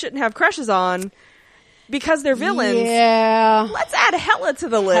people I shouldn't have crushes on because they're villains. Yeah. Let's add Hela to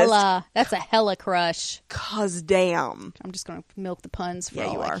the list. Hela. That's a Hela crush. 'Cause damn. I'm just going to milk the puns for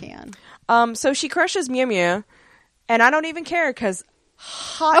all I can. So she crushes Mew Mew, and I don't even care because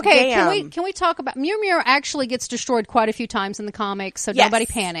hot damn. Can we talk about Mew Mew actually gets destroyed quite a few times in the comics, so nobody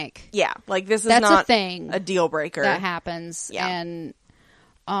panic. Yeah, like this is That's not a thing. A deal breaker. That happens. Yeah. And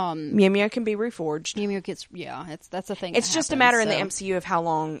Mew Mew can be reforged. Mew Mew gets that's a thing. It's just a matter in the MCU of how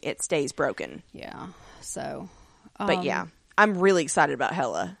long it stays broken. Yeah. So but yeah, I'm really excited about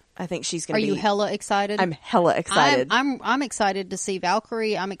Hela. I think she's going to be... Are you hella excited? I'm hella excited. I'm excited to see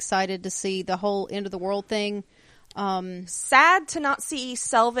Valkyrie. I'm excited to see the whole End of the World thing. Sad to not see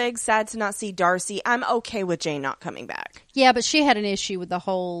Selvig. Sad to not see Darcy. I'm okay with Jane not coming back. Yeah, but she had an issue with the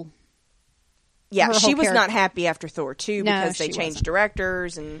whole... Yeah, she was not happy after Thor 2 because they changed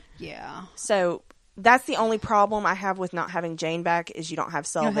directors. And yeah. So that's the only problem I have with not having Jane back is you don't have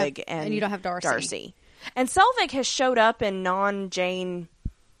Selvig and you don't have Darcy. And Selvig has showed up in non-Jane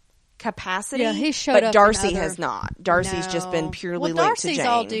capacity, yeah, he showed but Darcy has not. Darcy's just been purely linked to Jane. Darcy's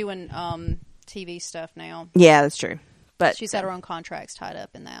all doing TV stuff now. Yeah, that's true. But she's had her own contracts tied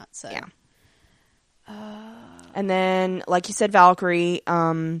up in that. So yeah. And then, like you said, Valkyrie,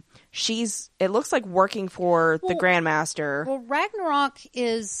 she's, it looks like working for the Grandmaster. Well, Ragnarok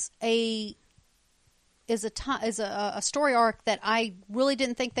is a story arc that I really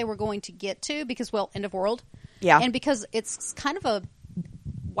didn't think they were going to get to because, well, End of World. Yeah. And because it's kind of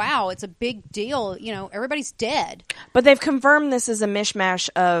it's a big deal. Everybody's dead. But they've confirmed this is a mishmash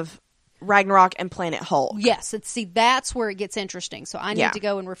of Ragnarok and Planet Hulk. Yes, that's where it gets interesting. So I need to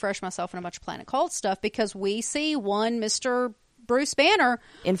go and refresh myself in a bunch of Planet Hulk stuff because we see one Mr. Bruce Banner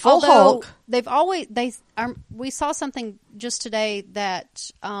in full Hulk. We saw something just today that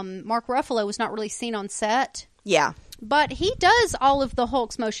Mark Ruffalo was not really seen on set. Yeah. But he does all of the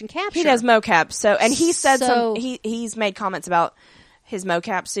Hulk's motion capture. He does mocap. So, and he said he's made comments about his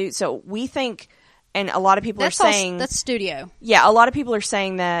mocap suit. So we think, and a lot of people are saying that's studio. Yeah, a lot of people are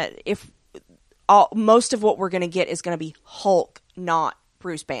saying that most of what we're going to get is going to be Hulk, not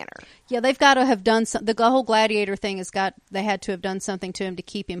Bruce Banner. Yeah, they've got to have done the whole Gladiator thing they had to have done something to him to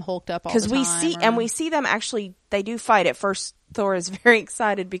keep him hulked up all the time. Because we see them actually, they do fight. At first, Thor is very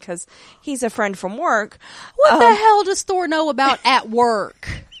excited because he's a friend from work. What the hell does Thor know about at work?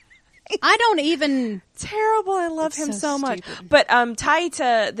 I don't even... Terrible. I love him so much. But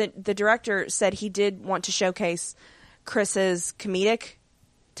Taika, the director, said he did want to showcase Chris's comedic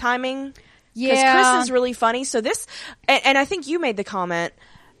timing. Yeah. Because Chris is really funny. So this... And I think you made the comment,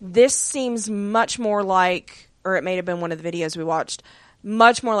 this seems much more like... Or it may have been one of the videos we watched...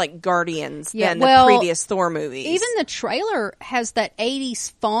 Much more like Guardians than the previous Thor movies. Even the trailer has that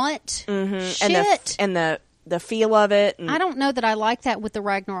 80s font shit. And the the feel of it. I don't know that I like that with the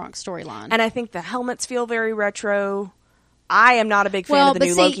Ragnarok storyline. And I think the helmets feel very retro. I am not a big fan of the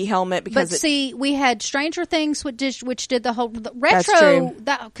new Loki helmet because we had Stranger Things, which did the whole retro.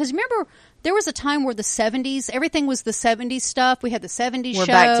 Because remember, there was a time where the 70s, everything was the 70s stuff. We had the 70s we're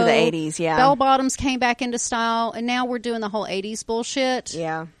show. Back to the 80s, yeah. Bell bottoms came back into style, and now we're doing the whole 80s bullshit.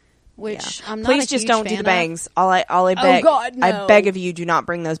 Yeah. Which I'm not Please a just huge don't fan do the bangs. All I beg. Oh God, no. I beg of you, do not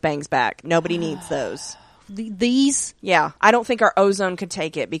bring those bangs back. Nobody needs those. These? Yeah. I don't think our ozone could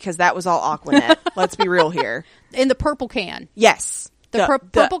take it because that was all Aquanet. Let's be real here. In the purple can. Yes. The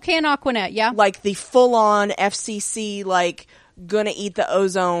purple can Aquanet, yeah. Like the full-on FCC, like, gonna eat the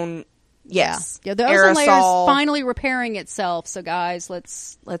ozone. Yes. Yeah, the ozone layer is finally repairing itself. So, guys,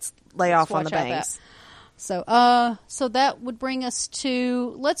 let's lay off on the bangs. So, so that would bring us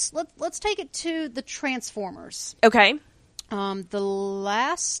to let's take it to the Transformers. Okay. The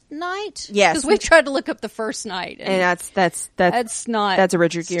last night, yes, because we tried to look up the first night, and that's a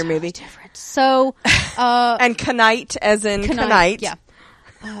Richard Gere movie. Different. So, and Knight as in Knight. Yeah.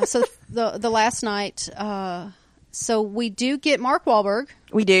 So the last night, so we do get Mark Wahlberg.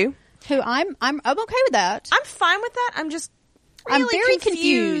 We do. Who I'm okay with that. I'm fine with that. I'm just. Really I'm very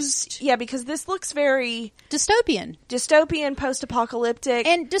confused. Yeah, because this looks very dystopian, post-apocalyptic,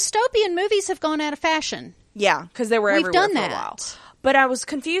 and dystopian movies have gone out of fashion. Yeah, because they were everywhere done for that. a while. But I was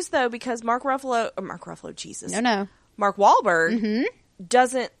confused though because Mark Ruffalo, Jesus, no, Mark Wahlberg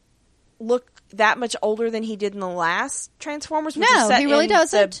doesn't look that much older than he did in the last Transformers. Which is set he really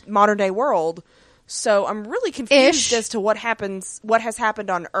doesn't. The modern day world. So I'm really confused as to what has happened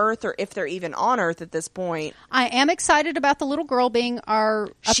on Earth, or if they're even on Earth at this point. I am excited about the little girl being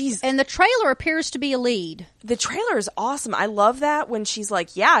and the trailer appears to be a lead. The trailer is awesome. I love that when she's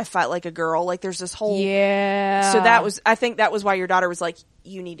like, "Yeah, I fight like a girl." Like there's this whole So I think that was why your daughter was like,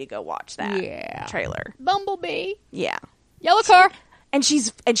 "You need to go watch that trailer." Bumblebee, yellow car, and she's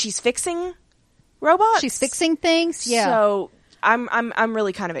fixing robots. She's fixing things. Yeah. So. I'm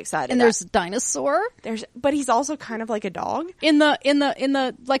really kind of excited. And there's a dinosaur. But he's also kind of like a dog in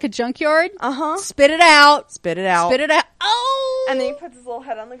the like a junkyard. Spit it out. Oh! And then he puts his little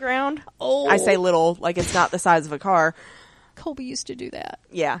head on the ground. Oh! I say little, like it's not the size of a car. Colby used to do that.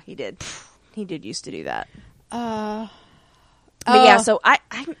 Yeah, he did. He did used to do that. But yeah, so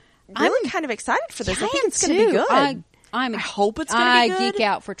I'm really kind of excited for this. I think it's going to be good. I hope it's going to be good. I geek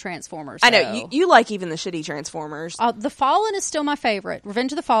out for Transformers. I know. You like even the shitty Transformers. The Fallen is still my favorite.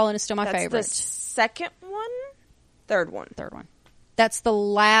 Revenge of the Fallen is still my favorite. That's the second one? Third one. That's the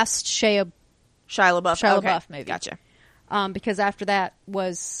last Shia LaBeouf movie. Gotcha. Because after that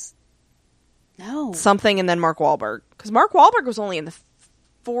was... No. Something and then Mark Wahlberg. Because Mark Wahlberg was only in the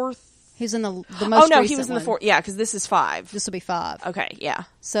fourth... He was in the most recent he was in the fourth. Yeah, because this is 5. This will be 5. Okay, yeah.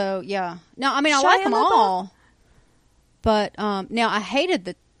 So, yeah. No, I mean, I like them all. But now I hated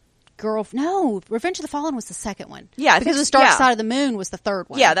the girl. No, Revenge of the Fallen was the second one. Yeah, because the Dark Side of the Moon was the third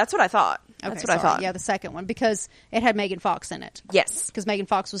one. Yeah, that's what I thought. I thought. Yeah, the second one because it had Megan Fox in it. Yes, because Megan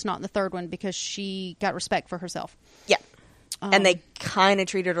Fox was not in the third one because she got respect for herself. Yeah, and they kind of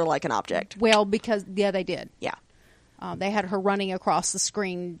treated her like an object. Well, because they did. Yeah, they had her running across the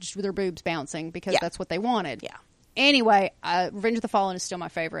screen with her boobs bouncing because that's what they wanted. Yeah. Anyway, Revenge of the Fallen is still my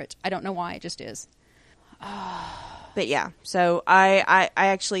favorite. I don't know why. It just is. But yeah, so I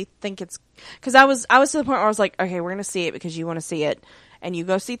actually think it's because I was to the point where I was like, okay, we're gonna see it because you want to see it, and you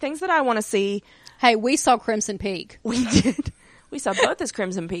go see things that I want to see. Hey, we saw Crimson Peak. We did. We saw both as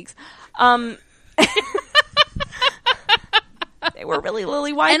Crimson Peaks. They were really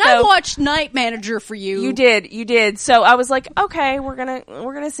lily white, and I watched Night Manager for you. You did. So I was like, okay, we're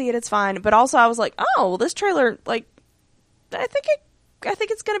gonna see it. It's fine. But also I was like, oh, well, this trailer, like, I think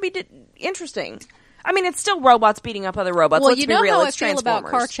it's gonna be interesting. I mean, it's still robots beating up other robots. Well, Let's you know be real. how It's I feel about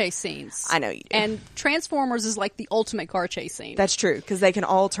car chase scenes. I know you do. And Transformers is like the ultimate car chase scene. That's true, because they can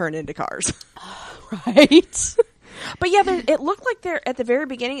all turn into cars. Right? But yeah, it looked like at the very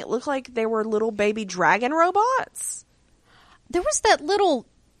beginning, it looked like they were little baby dragon robots. There was that little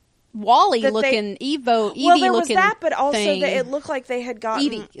Wall-E-looking, Eevee-looking Well, there was that, but also it looked like they had gotten...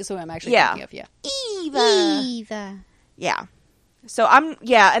 Eevee is what I'm actually thinking of, Eva. Yeah. So and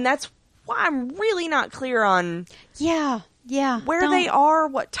that's why I'm really not clear on where they are,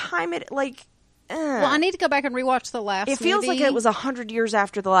 what time it, like... Well, I need to go back and rewatch the last movie. It feels like it was 100 years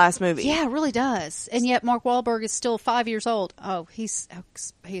after the last movie. Yeah, it really does. And yet Mark Wahlberg is still 5 years old. Oh, he is a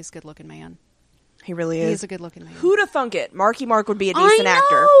good-looking man. He really is. He's a good-looking man. Who'd have thunk it? Marky Mark would be a decent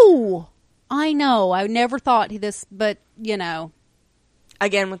actor. I know. I never thought this, but, you know.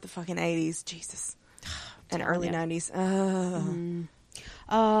 Again with the fucking 80s. Jesus. And early 90s.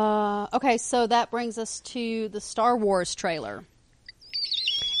 Okay, so that brings us to the Star Wars trailer,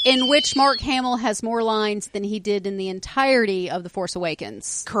 in which Mark Hamill has more lines than he did in the entirety of The Force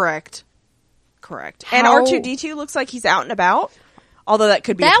Awakens. Correct. And R2-D2 looks like he's out and about, although that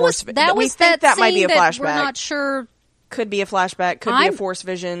could be a Force vision. That was that might be a flashback. We're not sure. Could be a flashback. Could be a Force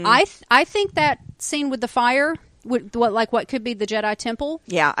vision. I think that scene with the fire, what could be the Jedi Temple.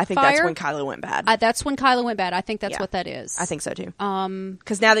 Yeah, I think fire, that's when Kylo went bad. That's when Kylo went bad. I think that's what that is. I think so too.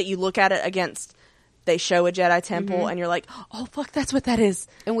 Because now that you look at it against, they show a Jedi Temple, and you're like, oh fuck, that's what that is.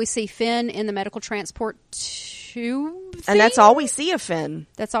 And we see Finn in the medical transport tube thing? And that's all we see of Finn.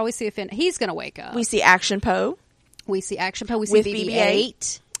 That's all we see of Finn. He's going to wake up. We see Action Poe. We see with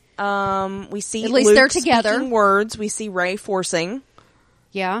BB-8. We see at least Luke they're together. Speaking words. We see Rey forcing.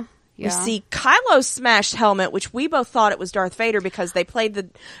 Yeah. We see Kylo's smashed helmet, which we both thought it was Darth Vader because they played the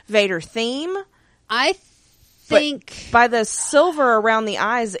Vader theme. I think... But by the silver around the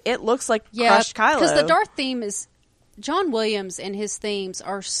eyes, it looks like crushed Kylo. Because the Darth theme is... John Williams and his themes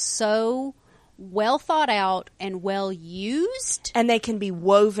are so well thought out and well used. And they can be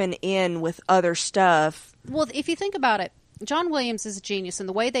woven in with other stuff. Well, if you think about it, John Williams is a genius, and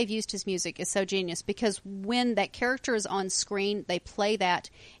the way they've used his music is so genius because when that character is on screen, they play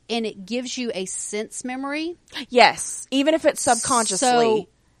that, and it gives you a sense memory. Yes, even if it's subconsciously. So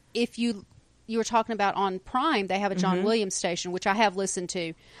if you were talking about on Prime, they have a John Williams station, which I have listened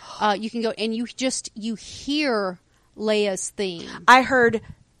to. You can go, and you hear Leia's theme. I heard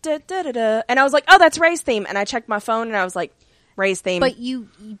da-da-da-da, and I was like, oh, that's Rey's theme, and I checked my phone, and I was like, Rey's theme. But you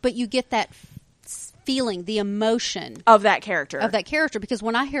get that feeling, the emotion of that character, because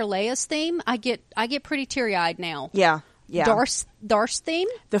when I hear Leia's theme, I get pretty teary eyed now. Yeah. Darth's theme,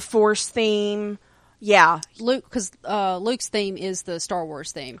 the Force theme, because Luke's theme is the Star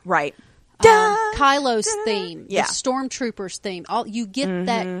Wars theme, right? Kylo's theme, the Stormtroopers theme. You get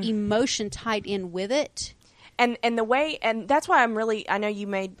that emotion tied in with it. And the way, and that's why I'm really, I know you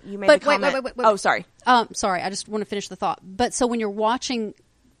made the comment. Wait. Oh, sorry. Sorry, I just want to finish the thought. But so when you're watching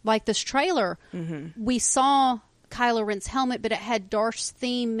like this trailer, we saw Kylo Ren's helmet, but it had Darth's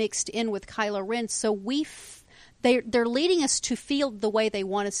theme mixed in with Kylo Ren. So they're leading us to feel the way they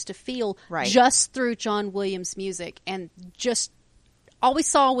want us to feel, just through John Williams' music, and just all we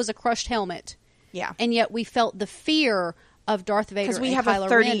saw was a crushed helmet. Yeah, and yet we felt the fear of Darth Vader because we have Kylo a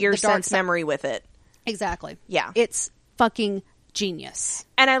 30-year Ren, sense memory with it. Exactly. Yeah, it's fucking genius.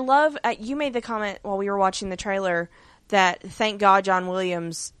 And I love you made the comment while we were watching the trailer that thank God John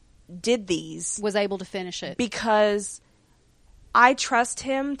Williams was able to finish it, because I trust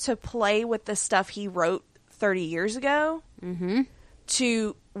him to play with the stuff he wrote 30 years ago,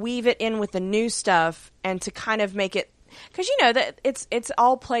 to weave it in with the new stuff and to kind of make it, because that it's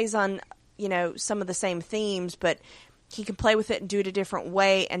all plays on some of the same themes, but he can play with it and do it a different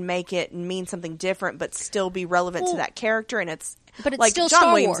way and make it mean something different, but still be relevant to that character. And it's like still John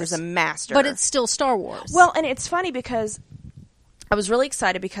Star Williams Wars. is a master, but it's still Star Wars. Well, and it's funny because I was really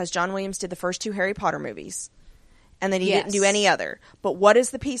excited because John Williams did the first 2 Harry Potter movies, and then he didn't do any other. But what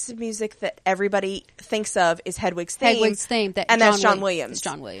is the piece of music that everybody thinks of is Hedwig's theme? Hedwig's theme, that's John Williams. It's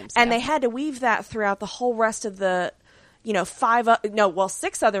John Williams, and they had to weave that throughout the whole rest of the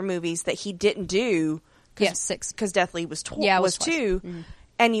 6 other movies that he didn't do. 6, because Deathly was 2, Mm-hmm.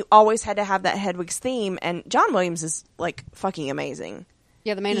 And you always had to have that Hedwig's theme. And John Williams is like fucking amazing.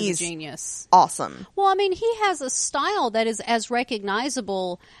 Yeah, the man is a genius. Awesome. Well, I mean, he has a style that is as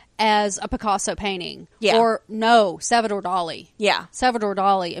recognizable as a Picasso painting. Yeah. Or no, Salvador Dali. Yeah. Salvador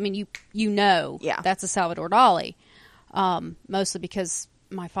Dali. I mean, that's a Salvador Dali. Mostly because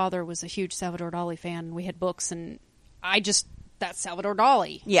my father was a huge Salvador Dali fan. We had books, and that's Salvador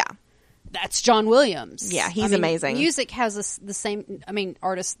Dali. Yeah. That's John Williams. Yeah, he's amazing. Music has the same. I mean,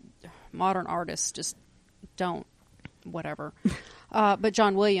 modern artists just don't. Whatever. But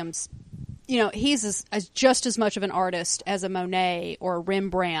John Williams, he's just as much of an artist as a Monet or a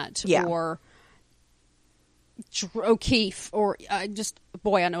Rembrandt or O'Keeffe or I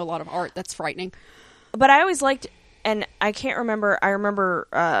know a lot of art. That's frightening. But I always liked, and I can't remember. I remember,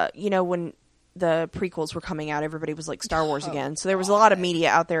 when the prequels were coming out, everybody was like Star Wars again. So there was a lot of media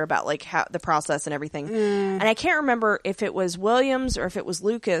out there about like how the process and everything. And I can't remember if it was Williams or if it was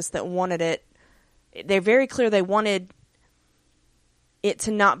Lucas that wanted it. They're very clear they wanted it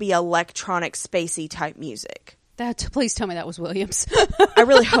to not be electronic, spacey type music. Please tell me that was Williams. I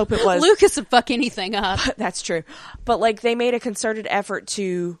really hope it was. Lucas would fuck anything up. That's true. But like they made a concerted effort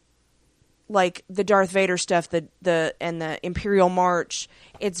to, like the Darth Vader stuff, and the Imperial March.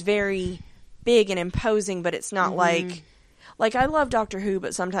 It's very big and imposing, but it's not like I love Doctor Who,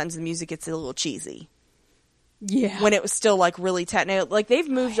 but sometimes the music gets a little cheesy. Yeah. When it was still like really technical. Like they've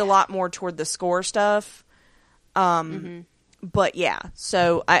moved a lot more toward the score stuff. But yeah,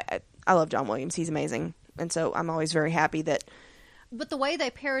 so I love John Williams. He's amazing. And so I'm always very happy that. But the way they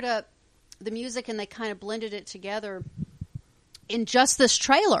paired up the music and they kind of blended it together in just this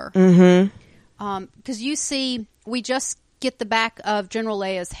trailer. Mm-hmm. Because you see, we just get the back of General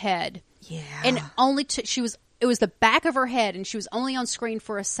Leia's head. Yeah. And it was the back of her head and she was only on screen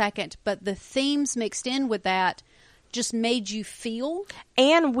for a second, but the themes mixed in with that just made you feel.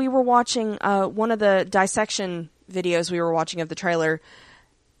 And we were watching one of the dissection videos we were watching of the trailer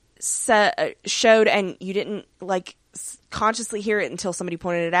showed, and you didn't like consciously hear it until somebody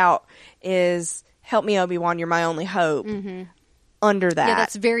pointed it out, is "Help me, Obi-Wan, you're my only hope." Under that, yeah,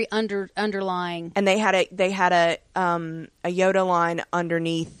 that's very underlying. And they had a Yoda line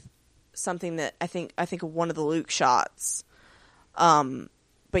underneath something that I think of one of the Luke shots.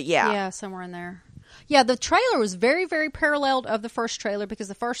 But yeah, somewhere in there. Yeah, the trailer was very, very paralleled of the first trailer, because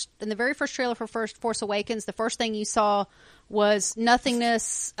in the very first trailer for Force Awakens, the first thing you saw was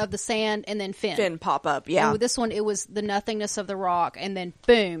nothingness of the sand and then Finn pop up. Yeah, and with this one, it was the nothingness of the rock and then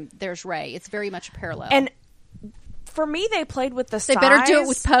boom, there's Rey. It's very much a parallel. And for me, they played with the size. They better do it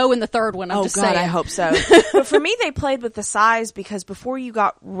with Poe in the third one. I'm just saying. I hope so. But for me, they played with the size because before you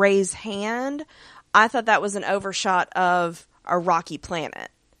got Rey's hand, I thought that was an overshot of a rocky planet.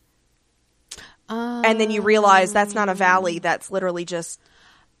 And then you realize that's not a valley. That's literally just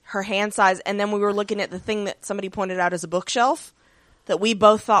her hand size. And then we were looking at the thing that somebody pointed out as a bookshelf that we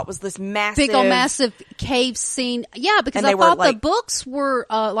both thought was this massive... Big old massive cave scene. Yeah, because I thought the books were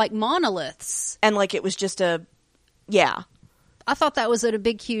like monoliths. And like it was just a... Yeah. I thought that was at a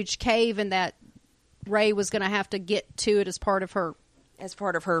big, huge cave and that Rey was going to have to get to it as part of her...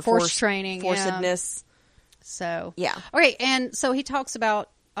 force training. Forcedness. Yeah. So... Yeah. Okay, and so he talks about...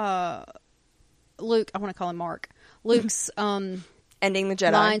 Luke, I want to call him Mark. Luke's ending the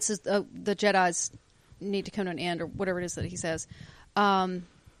Jedi. Line says the Jedis need to come to an end, or whatever it is that he says.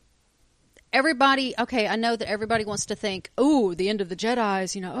 Everybody, okay, I know that everybody wants to think, oh, the end of the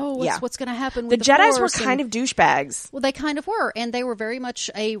Jedis, what's going to happen with the Jedis Force? were kind of douchebags. Well, they kind of were, and they were very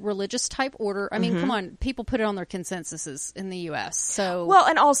much a religious type order. I mean, come on, people put it on their consensuses in the U.S. So, well,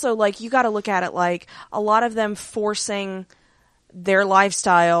 and also, like, you got to look at it like a lot of them forcing their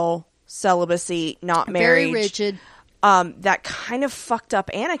lifestyle, celibacy, not marriage. Very rigid. That kind of fucked up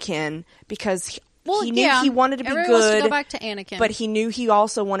Anakin because he knew he wanted to be Everyone good. wants to go back to Anakin. But he knew he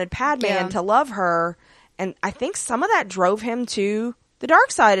also wanted Padme to love her. And I think some of that drove him to the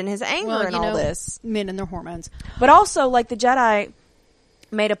dark side and his anger and all this. Men and their hormones. But also, like, the Jedi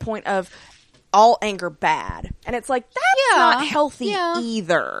made a point of all anger bad. And it's like, that's not healthy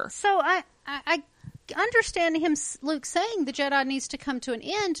either. So I understand Luke saying the Jedi needs to come to an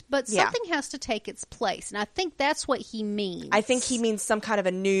end, but something has to take its place. And I think that's what he means. I think he means some kind of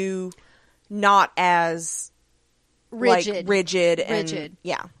a new, not as rigid.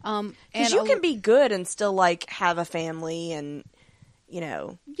 Yeah. Because you can be good and still, like, have a family and,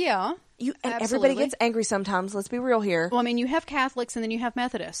 Yeah. Everybody gets angry sometimes. Let's be real here. Well, I mean, you have Catholics and then you have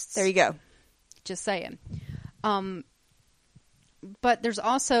Methodists. There you go. Just saying. But there's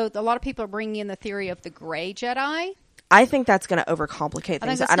also, a lot of people are bringing in the theory of the gray Jedi. I think that's going to overcomplicate things. I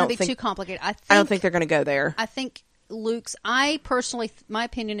think that's going to be too complicated. I don't think they're going to go there. I think my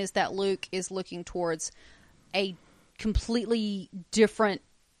opinion is that Luke is looking towards a completely different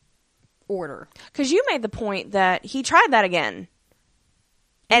order. Because you made the point that he tried that again.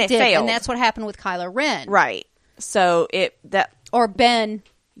 And it failed. And that's what happened with Kylo Ren. Right. So or Ben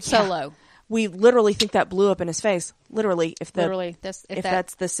Solo. Yeah. We literally think that blew up in his face. Literally, if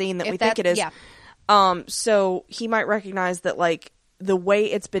that's the scene that we think it is. Yeah. So he might recognize that, like, the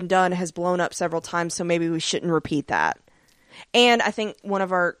way it's been done has blown up several times, so maybe we shouldn't repeat that. And I think one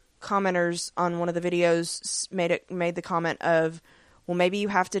of our commenters on one of the videos made the comment of, well, maybe you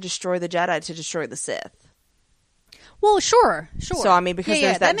have to destroy the Jedi to destroy the Sith. Well, sure. So, I mean, because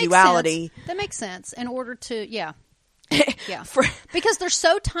there's that duality. That makes sense. In order to, yeah. Yeah, For, because they're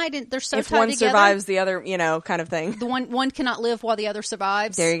so tied in. They're so if tied one together. Survives the other, kind of thing. The one cannot live while the other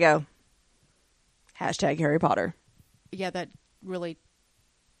survives. There you go. Hashtag Harry Potter. Yeah, that really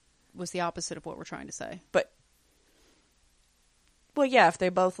was the opposite of what we're trying to say. But, well, yeah, if they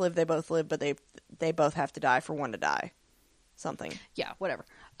both live, but they both have to die for one to die. Something. Yeah, whatever.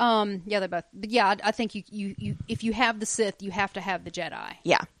 Yeah, they both. But yeah, I think you if you have the Sith, you have to have the Jedi.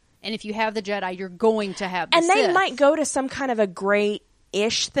 Yeah. And if you have the Jedi, you're going to have the Sith. And they Sith. might go to some kind of a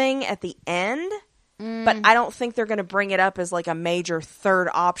great-ish thing at the end. but I don't think they're going to bring it up as like a major third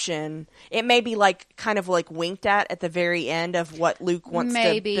option. It may be like kind of like winked at the very end of what Luke wants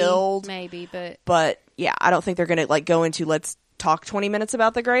to build. Maybe, but yeah, I don't think they're going to like go into let's talk 20 minutes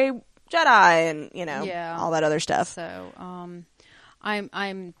about the Grey Jedi and all that other stuff. So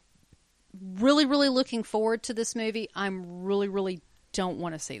I'm really, really looking forward to this movie. I'm really, really don't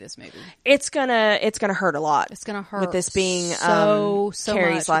want to see this movie. It's gonna hurt a lot. It's gonna hurt with this being so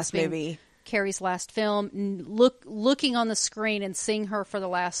Carrie's much. last movie. Carrie's last film. Looking on the screen and seeing her for the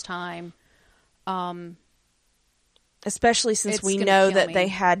last time. Especially since we know that they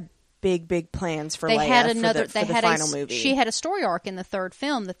had big plans for Leia for the final movie. She had a story arc in the third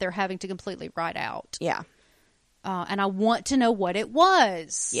film that they're having to completely write out. Yeah. And I want to know what it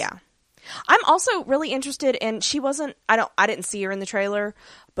was. Yeah. I'm also really interested in, I didn't see her in the trailer,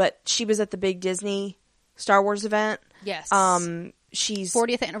 but she was at the big Disney Star Wars event. Yes. She's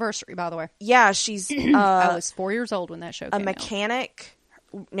 40th anniversary, by the way. Yeah, she's I was 4 years old when that show came out. A mechanic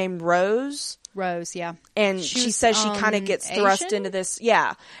named Rose. Rose, yeah. And she says she kind of gets thrust into this,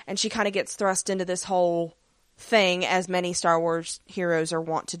 and she kind of gets thrust into this whole thing as many Star Wars heroes are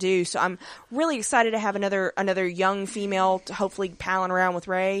wont to do. So I'm really excited to have another young female to hopefully palling around with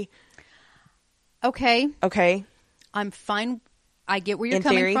Rey. Okay. I'm fine. I get where you're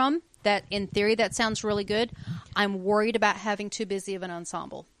coming from. That in theory, that sounds really good. I'm worried about having too busy of an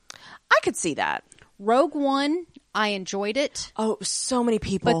ensemble. I could see that. Rogue One, I enjoyed it. Oh, so many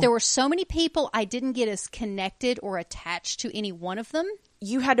people. But there were so many people I didn't get as connected or attached to any one of them.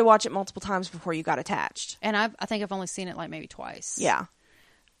 You had to watch it multiple times before you got attached. And I think I've only seen it like maybe twice. Yeah.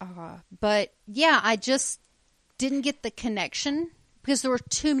 But yeah, I just didn't get the connection. Because there were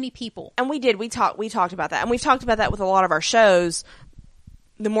too many people. And we talked about that. And we've talked about that with a lot of our shows.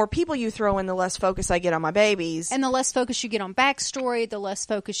 The more people you throw in, the less focus I get on my babies. And the less focus you get on backstory, the less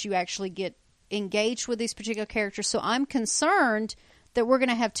focus you actually get engaged with these particular characters. So I'm concerned that we're going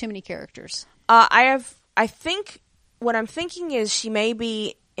to have too many characters. I think what I'm thinking is she may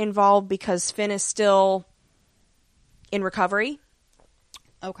be involved because Finn is still in recovery.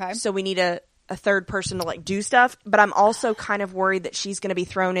 Okay. So we need a third person to like do stuff, but I'm also kind of worried that she's going to be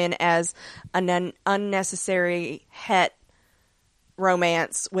thrown in as an unnecessary het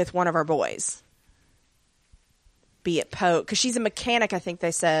romance with one of our boys. Be it Poe, because she's a mechanic, I think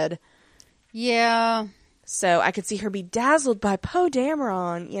they said. Yeah. So I could see her be dazzled by Poe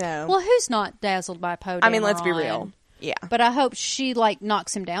Dameron, Well, who's not dazzled by Poe Dameron? I mean, let's be real. Yeah. But I hope she like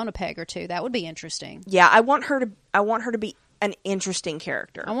knocks him down a peg or two. That would be interesting. Yeah, I want her to be an interesting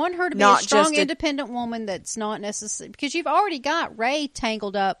character. I want her to be a strong, independent woman that's not necessary, because you've already got Rey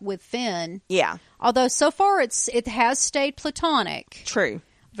tangled up with Finn. Yeah. Although so far it has stayed platonic. True.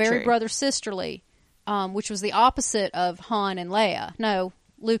 Very brother sisterly, which was the opposite of Han and Leia. No,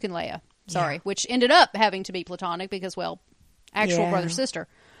 Luke and Leia. Sorry, which ended up having to be platonic because, actual brother sister.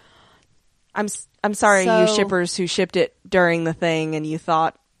 I'm sorry, you shippers who shipped it during the thing and you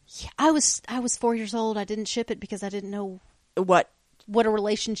thought. Yeah, I was 4 years old. I didn't ship it because I didn't know what a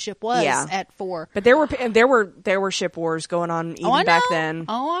relationship was at 4. But there were ship wars going on even back then.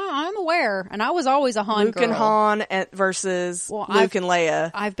 Oh, I'm aware, and I was always a Han Luke girl. and Han versus Luke and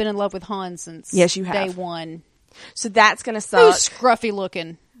Leia. I've been in love with Han since you have. day one. So that's gonna suck. Who's scruffy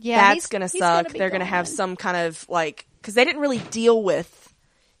looking? Yeah, that's gonna suck. They're gonna have some kind of because they didn't really deal with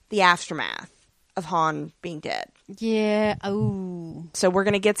the aftermath of Han being dead. Yeah. Oh. So we're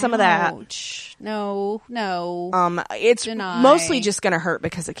gonna get some of that. No. It's mostly just gonna hurt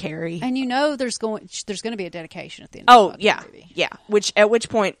because of Carrie. And there's going to be a dedication at the end. Oh of the movie. Yeah. At which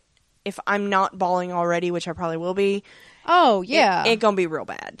point, if I'm not bawling already, which I probably will be. Oh yeah, it's gonna be real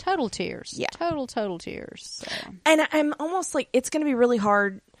bad. Total tears. Yeah. Total tears. So. And I'm almost like it's gonna be really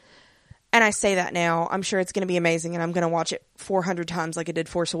hard. And I say that now. I'm sure it's going to be amazing, and I'm going to watch it 400 times like I did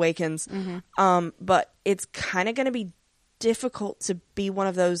Force Awakens. Mm-hmm. But it's kind of going to be difficult to be one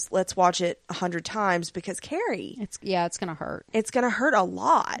of those, let's watch it 100 times, because Carrie. It's going to hurt. It's going to hurt a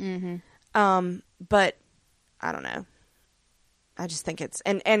lot. Mm-hmm. But I don't know. I just think it's...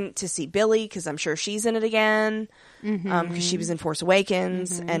 And to see Billy, because I'm sure she's in it again, because she was in Force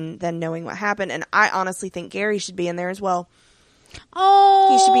Awakens, and then knowing what happened. And I honestly think Gary should be in there as well. Oh,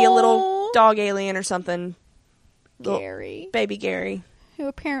 he should be a little dog alien or something. Gary, baby Gary, who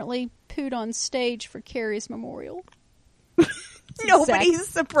apparently pooed on stage for Carrie's memorial. Nobody's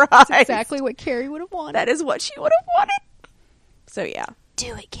surprised. That's exactly what Carrie would have wanted. That is what she would have wanted. So yeah,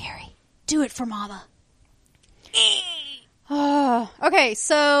 do it, Gary. Do it for Mama. Okay,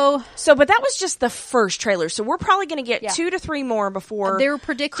 so but that was just the first trailer. So we're probably going to get 2 to 3 more before they're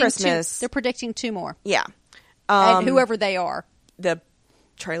predicting Christmas. They're predicting 2 more. Yeah, and whoever they are. The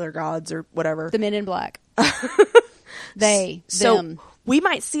trailer gods or whatever. The Men in Black. Them. So we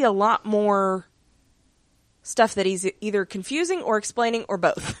might see a lot more stuff that he's either confusing or explaining or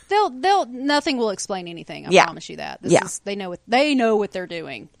both. Nothing will explain anything. I promise you that. They know what they're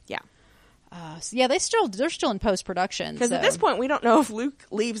doing. Yeah. So yeah, they're still in post-production. Because at this point, we don't know if Luke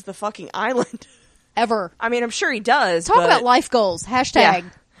leaves the fucking island. Ever. I mean, I'm sure he does. Talk about life goals. Hashtag. Yeah.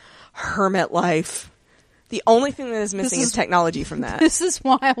 Hermit life. The only thing that is missing is technology from that. This is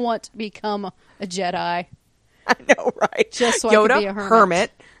why I want to become a Jedi. I know, right? Just so Yoda, I could be a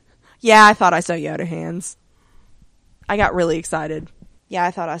hermit. Yeah, I thought I saw Yoda hands. I got really excited. Yeah,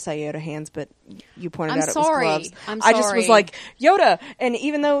 I thought I saw Yoda hands, but you pointed out it was gloves. I just was like, Yoda! And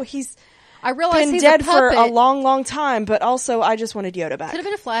even though I realized been he's dead a puppet for a long, long time, but also I just wanted Yoda back. Could have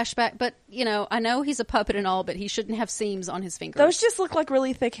been a flashback, but, I know he's a puppet and all, but he shouldn't have seams on his fingers. Those just look like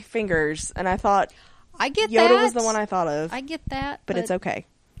really thick fingers, and I thought I get Yoda that. was the one I thought of. I get that. But it's okay.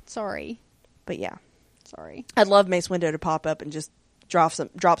 Sorry. But yeah. Sorry. I'd love Mace Windu to pop up and just drop some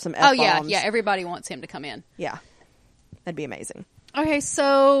F-bombs. Oh, yeah. Yeah, everybody wants him to come in. Yeah. That'd be amazing. Okay,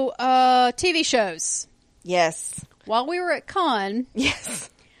 so TV shows. Yes. While we were at con, yes,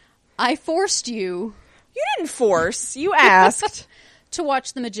 I forced you. You didn't force. You asked to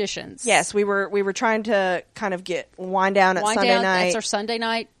watch The Magicians. Yes, we were trying to kind of wind down at Sunday night. That's our Sunday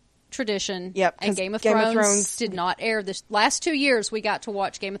night tradition. Yep. And Game of Thrones did not air. This last 2 years, we got to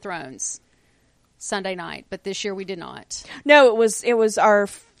watch Game of Thrones Sunday night, but this year we did not. No, it was our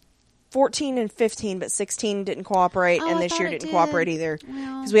 14 and 15, but 16 didn't cooperate, and this year didn't cooperate either.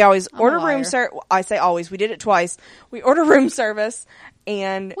 Because we always order room service. I say always. We did it twice. We order room service,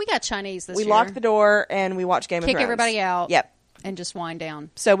 and we got Chinese this year. We locked the door, and we watched Game of Thrones. Kick everybody out. Yep. And just wind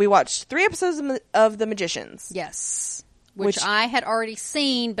down. So we watched 3 episodes of The Magicians. Yes. Which I had already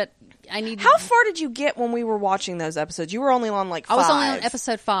seen, but I need. How far did you get when we were watching those episodes? You were only on 5. I was only on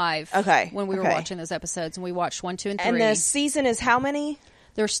episode 5. Okay. When we were watching those episodes, and we watched 1, 2, and 3. And the season is how many?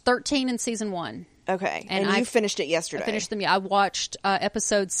 There's 13 in season 1. Okay. And you finished it yesterday. I finished them. I watched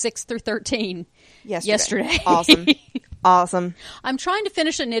episodes 6 through 13 yesterday. Awesome. Awesome. I'm trying to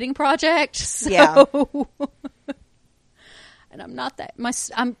finish a knitting project. So. Yeah. And I'm not that.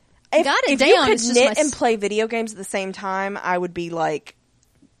 Got it if down. You could knit and play video games at the same time, I would be like.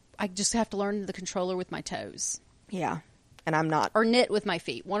 I just have to learn the controller with my toes. Yeah. And I'm not. Or knit with my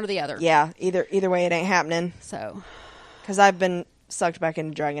feet. One or the other. Yeah. Either way, it ain't happening. So. Because I've been sucked back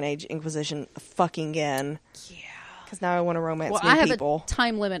into Dragon Age Inquisition fucking again. Yeah. Because now I want to romance new people. I have a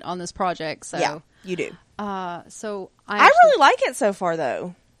time limit on this project, so. Yeah, you do. So I really like it so far,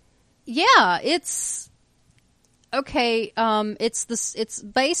 though. Yeah, it's... Okay, it's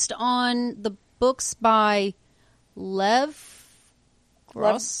based on the books by Lev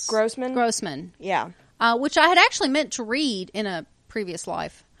Grossman? Grossman. Yeah. Which I had actually meant to read in a previous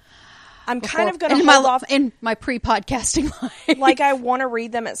life. I'm kind of going to hold off in my pre-podcasting life. Like, I want to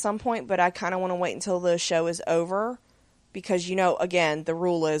read them at some point, but I kind of want to wait until the show is over because, again, the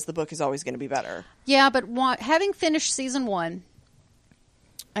rule is the book is always going to be better. Yeah, but having finished season 1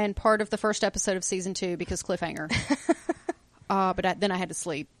 and part of the first episode of season 2 because cliffhanger, but then I had to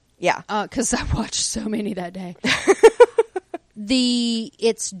sleep. Yeah, because I watched so many that day.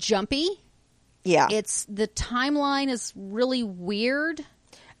 It's jumpy. Yeah, the timeline is really weird.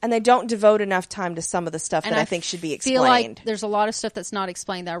 And they don't devote enough time to some of the stuff that I think should be explained. I feel like there's a lot of stuff that's not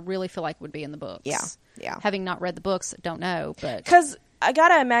explained that I really feel like would be in the books. Yeah, yeah. Having not read the books, don't know, but because I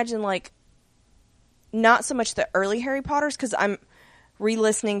gotta imagine not so much the early Harry Potters because I'm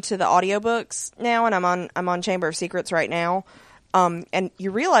re-listening to the audiobooks now, and I'm on Chamber of Secrets right now, and you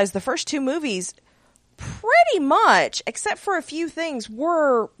realize the first 2 movies, pretty much, except for a few things,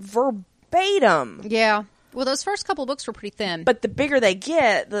 were verbatim. Yeah. Well, those first couple of books were pretty thin. But the bigger they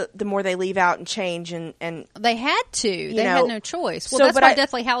get, the more they leave out and change. And they had to. They had no choice. Well, that's why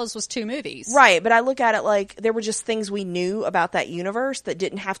Deathly Hallows was 2 movies. Right, but I look at it like there were just things we knew about that universe that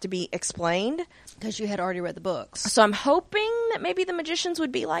didn't have to be explained. Because you had already read the books. So I'm hoping that maybe The Magicians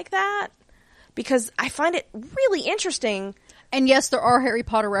would be like that. Because I find it really interesting. And yes, there are Harry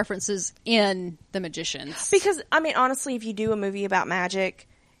Potter references in The Magicians. Because, honestly, if you do a movie about magic,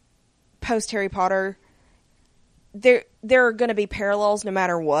 post-Harry Potter... There are going to be parallels no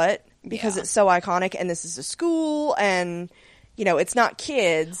matter what because it's so iconic, and this is a school, and it's not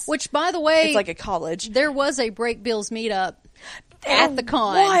kids. Which, by the way, it's like a college. There was a Break Bills meetup at the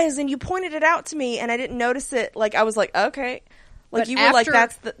con. And you pointed it out to me, and I didn't notice it. Like I was like, okay, like you were like,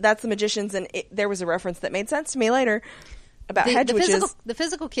 that's the Magicians, and there was a reference that made sense to me later about hedge witches, the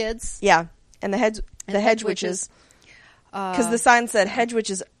physical kids, yeah, and the hedge witches, because the sign said hedge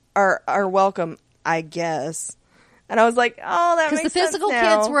witches are welcome, I guess. And I was like, oh, that makes sense. Because the physical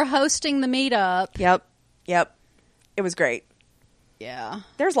kids were hosting the meetup. Yep. It was great. Yeah.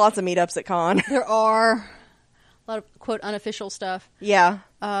 There's lots of meetups at con. There are a lot of, quote, unofficial stuff. Yeah.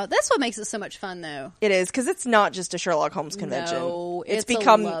 That's what makes it so much fun, though. It is, because it's not just a Sherlock Holmes convention. No, it's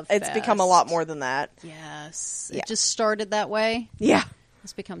become a lot more than that. Yes. It just started that way. Yeah.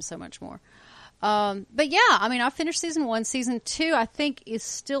 It's become so much more. But yeah, I mean, I finished season 1. Season 2, I think, is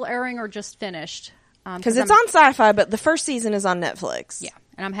still airing or just finished. Because it's on Sci-Fi, but the first season is on Netflix. Yeah.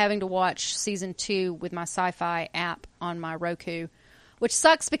 And I'm having to watch season 2 with my Sci-Fi app on my Roku, which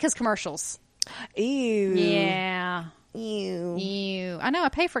sucks because commercials. Ew. Yeah. Ew. I know, I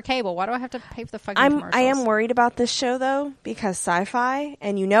pay for cable. Why do I have to pay for the fucking commercials? I am worried about this show, though, because Sci-Fi,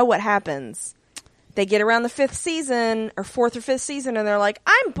 and you know what happens. They get around the 5th season, or 4th or 5th season, and they're like,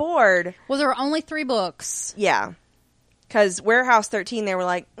 I'm bored. Well, there are only 3 books. Yeah. Because Warehouse 13, they were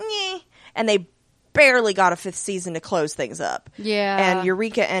like, nyeh, and they barely got a 5th season to close things up. Yeah. And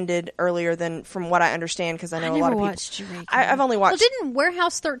Eureka ended earlier than, from what I understand, because I know a lot of people. Watched Eureka. I've only watched. Well, didn't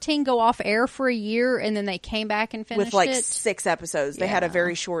Warehouse 13 go off air for a year and then they came back and finished with like it? 6 episodes. They had a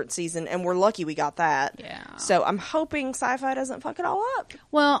very short season, and we're lucky we got that. Yeah. So I'm hoping Sci-Fi doesn't fuck it all up.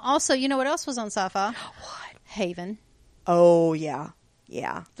 Well, also, you know what else was on Sci-Fi? What? Haven. Oh, yeah.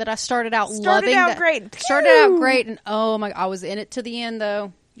 Yeah. That I started out loving. Started out great, and oh my, I was in it to the end,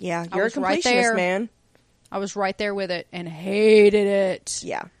 though. Yeah, you're a completionist, man. I was right there with it and hated it.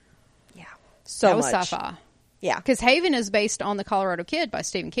 Yeah. Yeah. So that was much. Sci-Fi. Yeah. Because Haven is based on The Colorado Kid by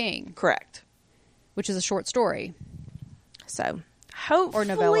Stephen King. Correct. Which is a short story. So, hopefully. Or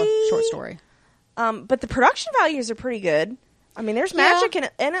novella, short story. But the production values are pretty good. I mean, there's magic in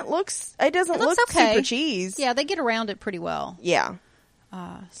it, and it doesn't look okay. super cheese. Yeah, they get around it pretty well. Yeah.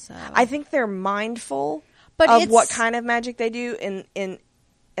 So I think they're mindful of what kind of magic they do in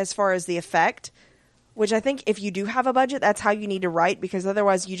as far as the effect. Which I think if you do have a budget, that's how you need to write, because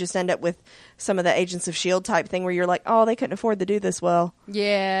otherwise you just end up with some of the Agents of S.H.I.E.L.D. type thing where you're like, oh, they couldn't afford to do this well.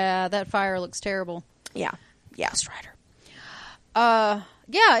 Yeah, that fire looks terrible. Yeah. Yeah. Ghost Rider.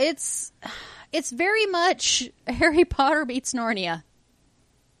 Yeah, it's very much Harry Potter meets Narnia.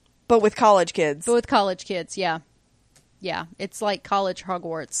 But with college kids. Yeah. Yeah, it's like college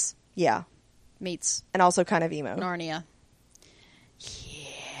Hogwarts. Yeah. Meets. And also kind of emo. Narnia.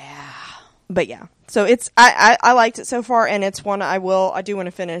 But yeah, so it's I liked it so far, and it's one I do want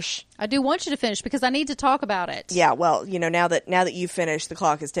to finish. I do want you to finish because I need to talk about it. Yeah, well, now that you've finished, the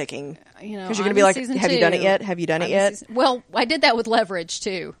clock is ticking. Because you're going to be like, have you done it yet? Have you done it yet? Well, I did that with Leverage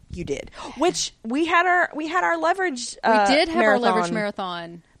too. You did, which we had our Leverage. We did have our Leverage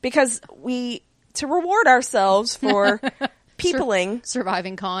marathon because to reward ourselves for peopling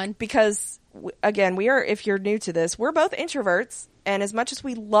surviving con. Because again, if you're new to this, we're both introverts. And as much as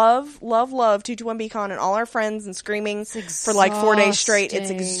we love 221BCon and all our friends and screaming for like 4 days straight, it's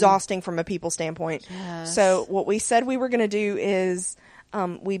exhausting from a people standpoint. Yes. So what we said we were going to do is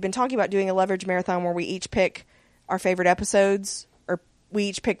we've been talking about doing a Leverage marathon where we each pick our favorite episodes, or we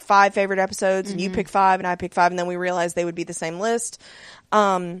each pick 5 favorite episodes, and you pick 5 and I pick 5, and then we realized they would be the same list.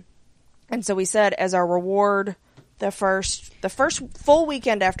 And so we said as our reward, the first full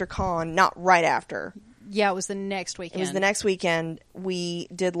weekend after con, not right after. Yeah, it was the next weekend. It was the next weekend. We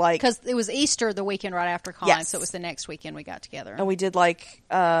did because it was Easter the weekend right after con, yes. So it was the next weekend we got together. And we did 10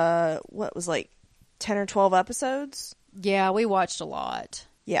 or 12 episodes? Yeah, we watched a lot.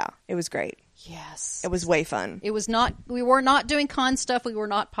 Yeah, it was great. Yes. It was way fun. We were not doing con stuff. We were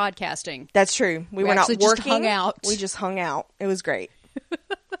not podcasting. That's true. We were not working. Just hung out. We just hung out. It was great.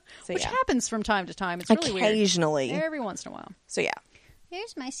 So, which happens from time to time. It's really weird. Occasionally. Every once in a while. So yeah.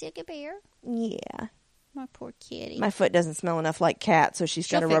 Here's my Sugar Bear. Yeah. My poor kitty. My foot doesn't smell enough like cat, so she's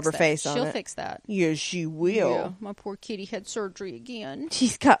got a rubber face on it. She'll fix that. Yes, she will. Yeah, my poor kitty had surgery again.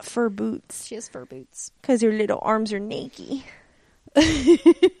 She's got fur boots. She has fur boots. Because her little arms are naked.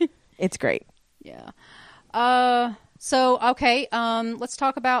 It's great. Yeah. So, okay, let's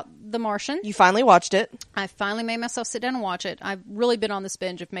talk about The Martian. You finally watched it. I finally made myself sit down and watch it. I've really been on this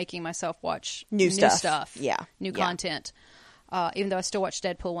binge of making myself watch new stuff. Yeah. New content. Even though I still watch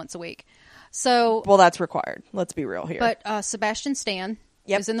Deadpool once a week. So, well, that's required. Let's be real here. But Sebastian Stan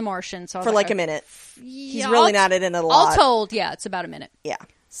is in The Martian. So for like a minute. He's really not in it a lot. All told, yeah, it's about a minute. Yeah.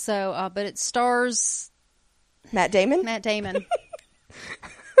 So, but it stars... Matt Damon? Matt Damon.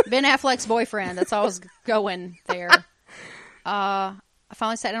 Ben Affleck's boyfriend. That's all I was going there. I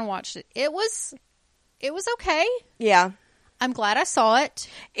finally sat down and watched it. It was okay. Yeah. I'm glad I saw it.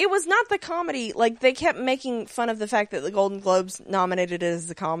 It was not the comedy. Like, they kept making fun of the fact that the Golden Globes nominated it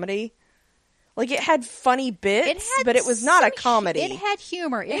as a comedy, Like, it had funny bits, but it was not a comedy. It had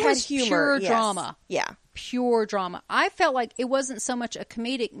humor. It was humor, pure drama. Yeah. Pure drama. I felt like it wasn't so much a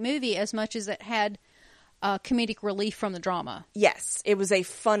comedic movie as much as it had comedic relief from the drama. Yes. It was a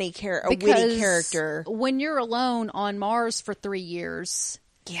funny witty character. When you're alone on Mars for 3 years,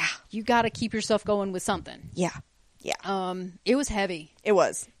 you got to keep yourself going with something. Yeah. Yeah. It was heavy. It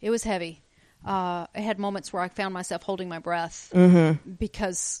was. It was heavy. I had moments where I found myself holding my breath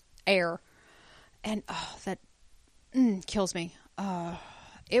because air. And, that kills me. I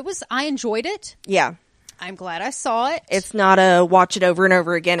enjoyed it. Yeah. I'm glad I saw it. It's not a watch it over and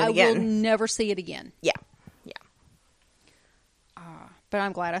over again and again. I will never see it again. Yeah. But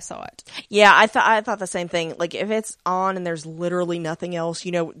I'm glad I saw it. Yeah, I thought the same thing. Like, if it's on and there's literally nothing else,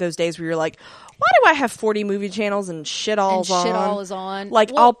 those days where you're like, why do I have 40 movie channels and shit all is on?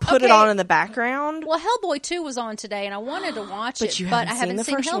 Like, I'll put it on in the background. Well, Hellboy 2 was on today, and I wanted to watch it, but I haven't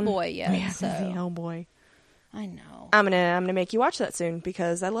seen Hellboy yet. I haven't seen Hellboy. I know. I'm gonna make you watch that soon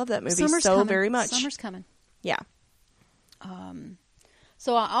because I love that movie very much. Summer's coming. Yeah.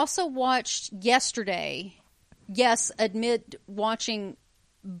 So I also watched yesterday. Yes, amid watching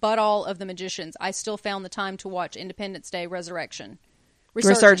but all of The Magicians, I still found the time to watch Independence Day Resurrection.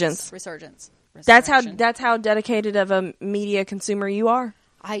 Resurgence. That's how dedicated of a media consumer you are.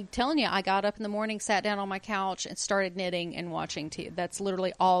 I'm telling you, I got up in the morning, sat down on my couch, and started knitting and watching TV. That's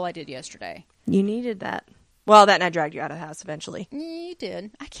literally all I did yesterday. You needed that. Well, that and I dragged you out of the house eventually. You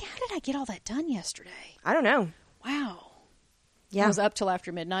did. How did I get all that done yesterday? I don't know. Wow. Yeah. I was up till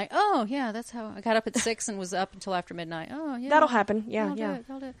after midnight. Oh, yeah, that's how I got up at 6 and was up until after midnight. Oh, yeah. That'll happen. Yeah,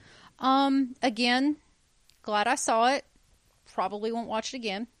 I'll do it. Again, glad I saw it. Probably won't watch it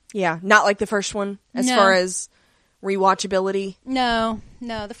again. Yeah, not like the first one as far as rewatchability. No.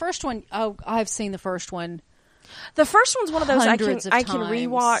 The first one, I've seen the first one. The first one's one of those I can times.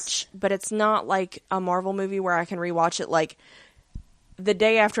 rewatch, but it's not like a Marvel movie where I can rewatch it like the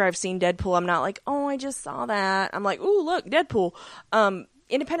day after I've seen Deadpool. I'm not like, oh, I just saw that. I'm like, ooh, look, Deadpool.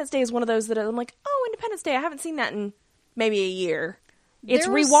 Independence Day is one of those that I'm like, oh, Independence Day. I haven't seen that in maybe a year. It's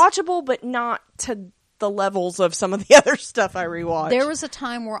rewatchable, but not to the levels of some of the other stuff I rewatch. There was a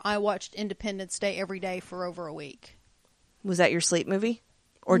time where I watched Independence Day every day for over a week. Was that your sleep movie?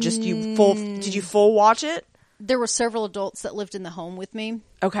 Or just did you full watch it? There were several adults that lived in the home with me.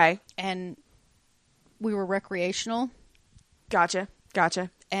 Okay. And we were recreational. Gotcha.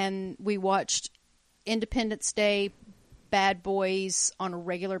 And we watched Independence Day, Bad Boys on a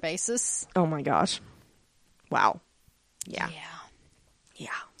regular basis. Oh my gosh. Wow. Yeah.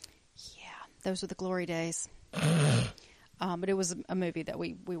 Those were the glory days. But it was a movie that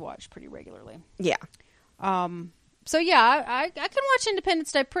we watched pretty regularly. Yeah. So yeah, I can watch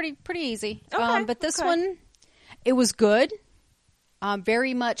Independence Day pretty easy. Okay. But this one, it was good.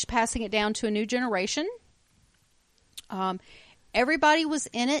 Very much passing it down to a new generation. Everybody was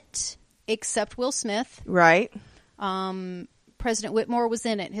in it except Will Smith. Right. President Whitmore was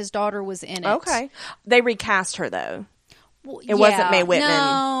in it. His daughter was in it. Okay. They recast her though. Well, it wasn't Mae Whitman.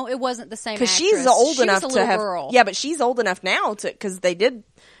 No, it wasn't the same actress. Because she's old enough to have. Girl. Yeah, but she's old enough now because they did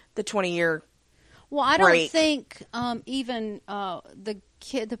the 20-year. Well, I don't think even the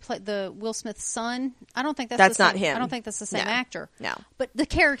kid that played the Will Smith's son. I don't think that's not him. I don't think that's the same actor. No, but the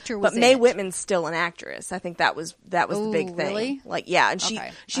character was. But Mae Whitman's still an actress. I think that was the big thing. Really? Like, yeah, and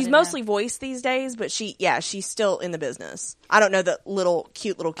she's mostly voiced these days, but she's still in the business. I don't know that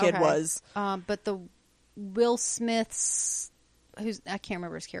cute little kid was. But the Will Smith's, I can't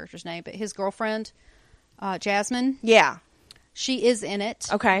remember his character's name, but his girlfriend, Jasmine. Yeah. She is in it.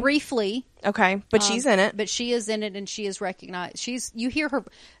 Okay. Briefly. Okay. But she's in it. But she is in it and she is recognized. You hear her,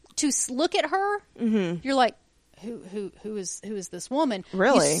 to look at her, you're like, who is this woman?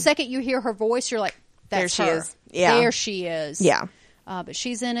 Really? The second you hear her voice, you're like, that's there she her. is. Yeah. There she is. Yeah. But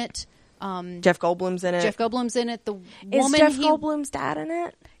she's in it. Jeff Goldblum's in it. Jeff Goldblum's in it. Is Jeff Goldblum's dad in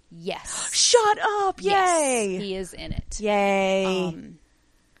it? Yes. Shut up! Yay! Yes, he is in it. Yay!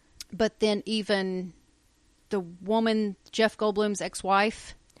 But then even the woman, Jeff Goldblum's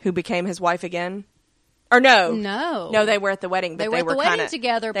ex-wife, who became his wife again, or no, they were at the wedding. But they were at the wedding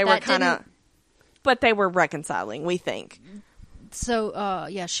together. They were kind of, but they were reconciling. We think. So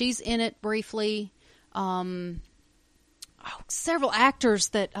she's in it briefly. Several actors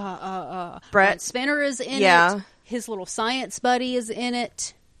that Brett Spinner is in it. His little science buddy is in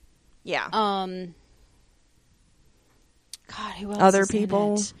it. Yeah. God, who else? Other is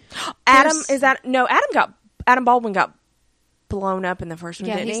people. In it? Adam Baldwin got blown up in the first one.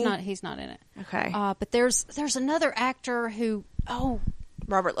 Yeah, didn't he's not in it. Okay. But there's another actor who.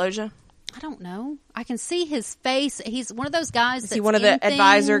 Robert Loggia. I don't know. I can see his face. He's one of those guys. Is he one of the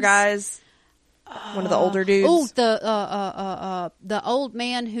advisor guys? One of the older dudes. Oh, the old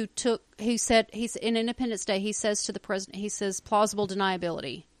man who said he's in Independence Day. He says to the president, he says plausible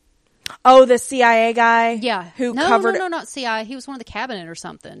deniability. Oh, the CIA guy. Yeah, who covered? No, not CIA. He was one of the cabinet or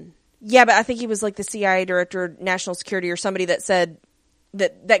something. Yeah, but I think he was like the CIA director of national security or somebody that said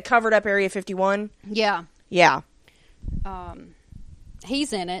that covered up Area 51. Yeah, yeah.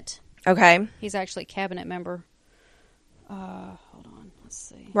 He's in it. Okay, he's actually a cabinet member. Hold on, let's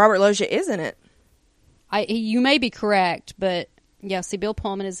see. Robert Loggia is in it. You may be correct, but yeah, see, Bill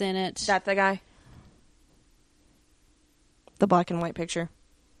Pullman is in it. That the guy? The black and white picture.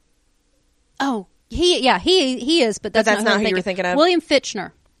 Oh, he is, but that's not who you were thinking of. William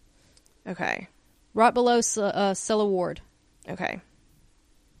Fichtner. Okay. Right below Cilla Ward. Okay.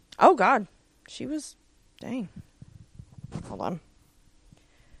 Oh, God. She was... Dang. Hold on.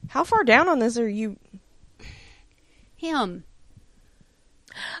 How far down on this are you... Him.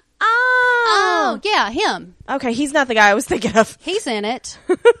 Oh, yeah, him. Okay, he's not the guy I was thinking of. He's in it.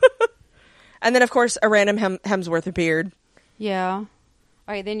 And then, of course, a random Hemsworth appeared. Yeah.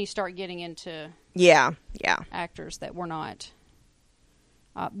 All right, then you start getting into yeah actors that were not.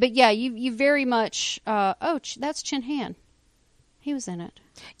 But yeah, you very much. That's Chin Han. He was in it.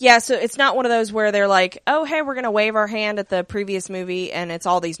 Yeah, so it's not one of those where they're like, oh, hey, we're going to wave our hand at the previous movie, and it's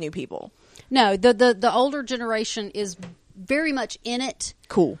all these new people. No, the older generation is very much in it.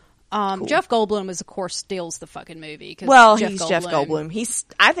 Cool. Cool. Jeff Goldblum is, of course, steals the fucking movie. He's Jeff Goldblum.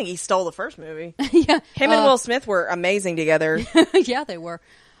 I think he stole the first movie. Yeah, him and Will Smith were amazing together. Yeah, they were.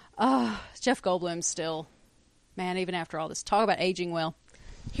 Jeff Goldblum still, man. Even after all this, talk about aging well.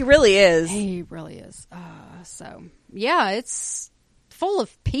 He really is. He really is. So yeah, it's full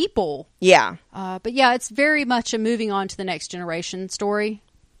of people. Yeah. But yeah, it's very much a moving on to the next generation story.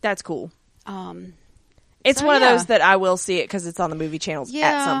 That's cool. It's one of those that I will see it because it's on the movie channels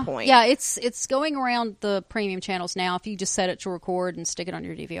at some point. Yeah, it's going around the premium channels now. If you just set it to record and stick it on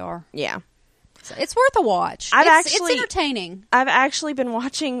your DVR, yeah, so it's worth a watch. It's entertaining. I've actually been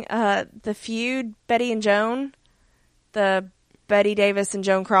watching The Feud, Betty and Joan, the Betty Davis and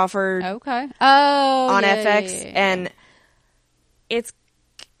Joan Crawford. Okay. On FX, and it's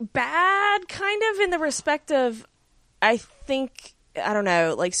bad, kind of in the respect of, I think. I don't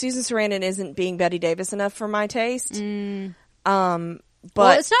know, like Susan Sarandon isn't being Betty Davis enough for my taste. But it's not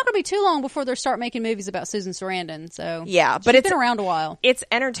going to be too long before they start making movies about Susan Sarandon. So yeah, but it's been around a while. It's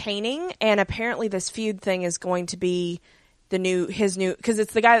entertaining, and apparently this Feud thing is going to be his new because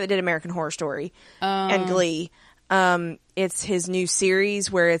it's the guy that did American Horror Story and Glee. It's his new series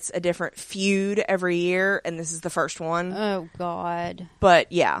where it's a different feud every year, and this is the first one. Oh God!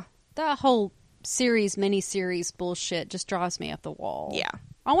 But yeah, that whole miniseries bullshit just drives me up the wall. Yeah.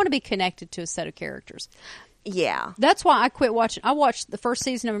 I want to be connected to a set of characters. Yeah. That's why I quit watching. I watched the first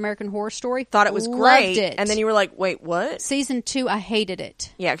season of American Horror Story. Thought it was great. Loved it. And then you were like, wait, what? Season 2, I hated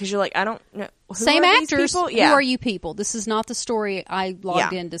it. Yeah, because you're like, I don't know. Same actors. Yeah. Who are you people? This is not the story I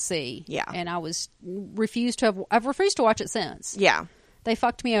logged in to see. Yeah. And I've refused to watch it since. Yeah. They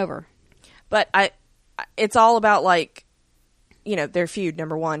fucked me over. But it's all about like, their feud,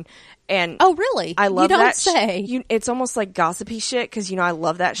 number one. And oh, really? I love that. You don't say. It's almost like gossipy shit because, I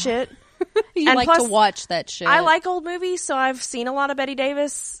love that shit. You and like plus, to watch that shit. I like old movies, so I've seen a lot of Betty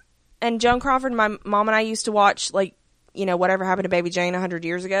Davis and Joan Crawford. My mom and I used to watch, like, Whatever Happened to Baby Jane 100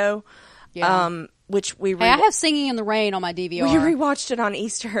 years ago. Yeah. Which we I have Singing in the Rain on my DVR. We rewatched it on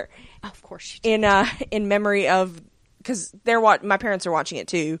Easter. Oh, of course you did. In memory of... Because my parents are watching it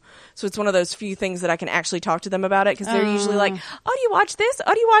too, so it's one of those few things that I can actually talk to them about it. Because they're usually like, "Oh, do you watch this?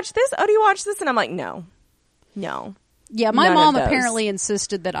 Oh, do you watch this? Oh, do you watch this?" And I'm like, "No." Yeah, my mom apparently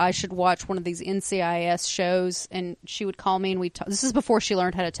insisted that I should watch one of these NCIS shows, and she would call me and we'd talk. This is before she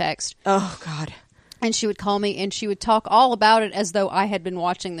learned how to text. Oh God! And she would call me and she would talk all about it as though I had been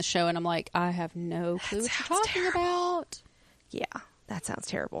watching the show, and I'm like, I have no clue what you're talking about. Yeah, that sounds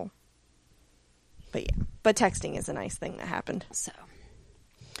terrible. But yeah, but texting is a nice thing that happened. So,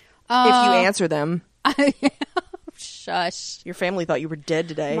 if you answer them, shush. Your family thought you were dead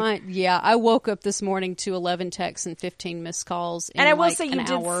today. I woke up this morning to 11 texts and 15 missed calls. And I will say you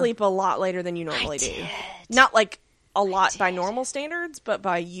did sleep a lot later than you normally do. Not like a lot by normal standards, but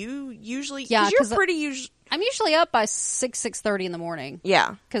by you usually. Yeah, because you're pretty usually. I'm usually up by 6:30 in the morning.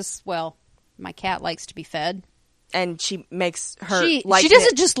 Yeah, because my cat likes to be fed. And she makes her... She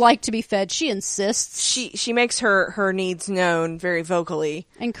doesn't just like to be fed. She insists. She makes her needs known very vocally.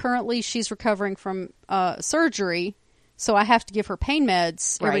 And currently she's recovering from surgery, so I have to give her pain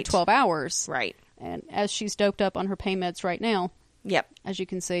meds every 12 hours. Right. And as she's doped up on her pain meds right now. Yep. As you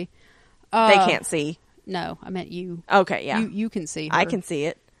can see. They can't see. No, I meant you. Okay, yeah. You can see her. I can see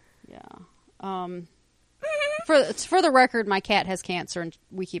it. Yeah. For the record, my cat has cancer, and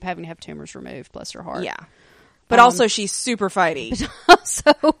we keep having to have tumors removed. Bless her heart. Yeah, but also she's super fighty.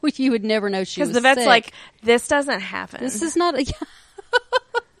 So you would never know she was because the vet's sick. like, this doesn't happen. This is not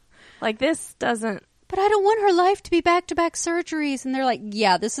like this doesn't. But I don't want her life to be back-to-back surgeries, and they're like,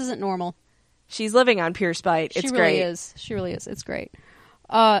 yeah, this isn't normal. She's living on pure spite. It's she great. Really is. She really is. It's great.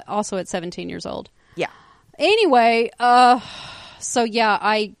 Also at 17 years old. Yeah. Anyway, so yeah,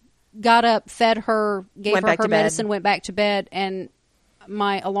 I got up, fed her, gave her her medicine, went back to bed, and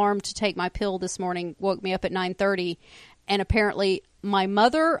my alarm to take my pill this morning woke me up at 9:30, and apparently my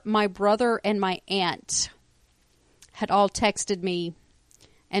mother, my brother, and my aunt had all texted me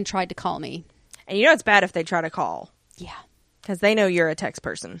and tried to call me. And you know it's bad if they try to call. Yeah. Because they know you're a text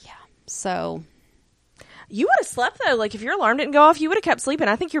person. Yeah. So... You would have slept, though. Like, if your alarm didn't go off, you would have kept sleeping.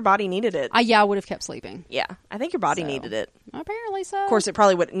 I think your body needed it. I would have kept sleeping. Yeah. I think your body needed it. Apparently so. Of course, it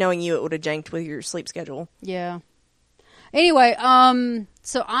probably would, knowing you, it would have janked with your sleep schedule. Yeah. Anyway,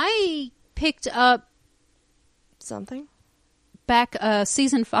 so I picked up... Something? Back,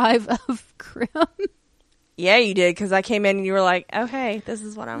 season 5 of Grimm. Yeah, you did, because I came in and you were like, oh, hey, this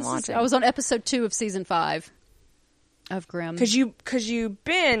is what I'm watching. I was on episode 2 of season 5 of Grimm. Because you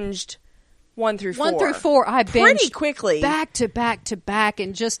binged 1 through 4. 1 through 4, I binged pretty quickly. Back to back to back,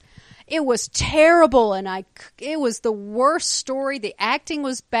 and just, it was terrible, and it was the worst story. The acting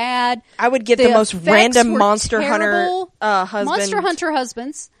was bad. I would get the most random Monster Hunter husband. Monster Hunter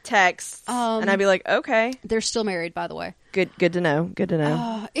husbands. Texts. And I'd be like, okay. They're still married, by the way. Good to know. Good to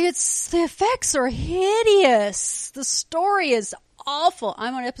know. The effects are hideous. The story is awful.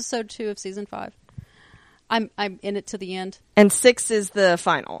 I'm on episode 2 of season 5. I'm in it to the end. And 6 is the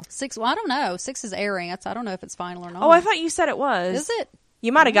final. 6, well, I don't know. 6 is airing. I don't know if it's final or not. Oh, I thought you said it was. Is it?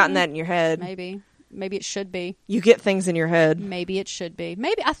 You might have gotten that in your head. Maybe it should be. You get things in your head. Maybe it should be.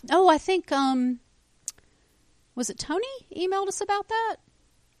 Maybe. I think. Was it Tony emailed us about that?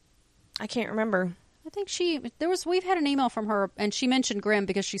 I can't remember. I think we've had an email from her, and she mentioned Grimm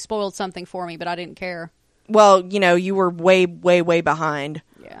because she spoiled something for me, but I didn't care. Well, you were way, way, way behind.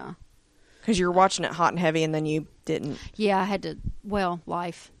 Yeah. Because you were watching it hot and heavy, and then you didn't. Yeah, I had to. Well,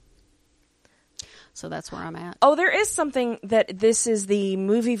 life. So that's where I'm at. Oh, there is something that this is the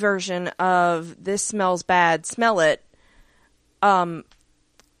movie version of This Smells Bad, Smell It.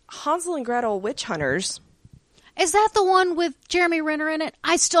 Hansel and Gretel Witch Hunters. Is that the one with Jeremy Renner in it?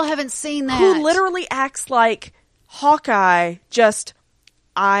 I still haven't seen that. Who literally acts like Hawkeye, just,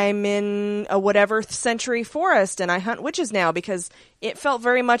 I'm in a whatever century forest and I hunt witches now, because it felt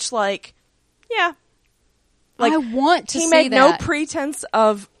very much like, yeah. Like, I want to see that. He made no pretense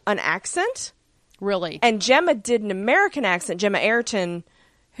of an accent. Really? And Gemma did an American accent. Gemma Ayrton,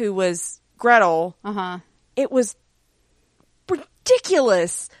 who was Gretel. Uh-huh. It was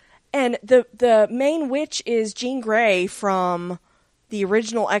ridiculous. And the main witch is Jean Grey from the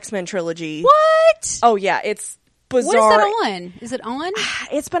original X-Men trilogy. What? Oh, yeah. It's bizarre. What is that on? Is it on?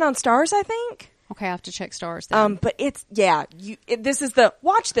 It's been on Stars, I think. Okay, I have to check Stars then. But it's, yeah. This is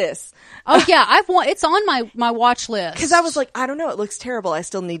watch this. Oh, yeah. It's on my watch list. Because I was like, I don't know. It looks terrible. I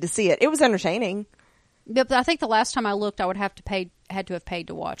still need to see it. It was entertaining. But I think the last time I looked, I would had to have paid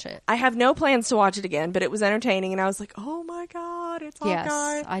to watch it. I have no plans to watch it again, but it was entertaining, and I was like, oh my God, it's Hawkeye.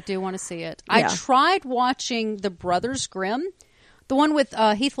 Yes, I do want to see it. Yeah. I tried watching The Brothers Grimm, the one with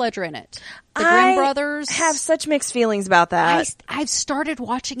Heath Ledger in it. The Grimm Brothers. I have such mixed feelings about that. I've started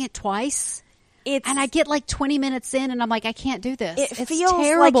watching it twice, and I get like 20 minutes in, and I'm like, I can't do this. It it's feels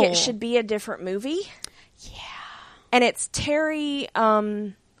terrible. like it should be a different movie. Yeah. And it's Terry...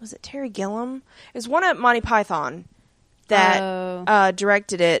 was it Terry Gilliam? It was one of Monty Python that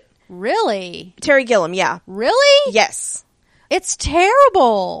directed it. Really? Terry Gilliam, yeah. Really? Yes. It's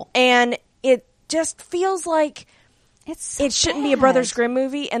terrible. And it just feels like it shouldn't be a Brothers Grimm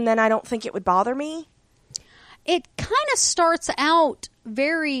movie, and then I don't think it would bother me. It kind of starts out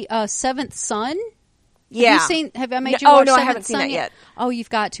very Seventh Son. Yeah. Have I made you watch no, Seventh I haven't seen Son that yet. Oh,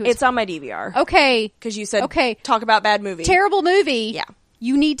 you've got to. It's on my DVR. Okay. Because you said, talk about bad movie. Terrible movie. Yeah.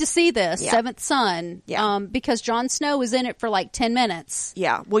 You need to see this, Yeah. Seventh Son. Yeah. Because Jon Snow is in it for like 10 minutes.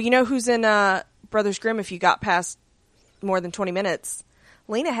 Yeah. Well, you know who's in Brothers Grimm if you got past more than 20 minutes?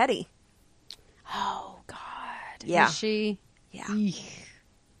 Lena Headey. Oh, God. Yeah. Is she? Yeah. Eek.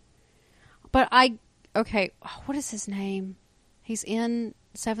 But what is his name? He's in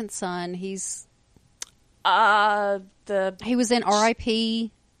Seventh Son. He was in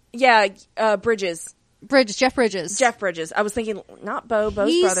R.I.P. Yeah, Bridges. Jeff Bridges. Jeff Bridges. I was thinking, not Bo's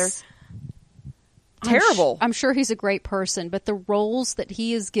brother. Terrible. I'm sure he's a great person, but the roles that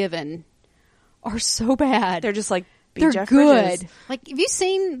he is given are so bad. They're just like They're Jeff good. Bridges. Like, have you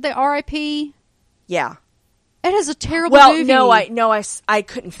seen the R.I.P.? Yeah. It is a terrible movie. I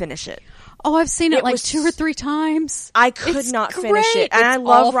couldn't finish it. Oh, I've seen it like 2 or 3 times. I could not finish it. And I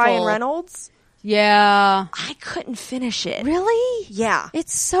love Ryan Reynolds. Yeah. I couldn't finish it. Really? Yeah.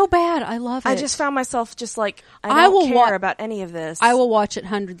 It's so bad. I love it. I just found myself just like, I don't care about any of this. I will watch it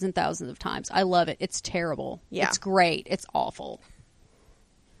hundreds and thousands of times. I love it. It's terrible. Yeah. It's great. It's awful.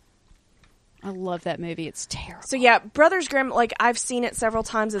 I love that movie. It's terrible. So yeah, Brothers Grimm, like I've seen it several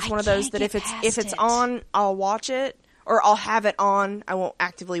times. It's one of those that if it's on, I'll watch it. Or I'll have it on. I won't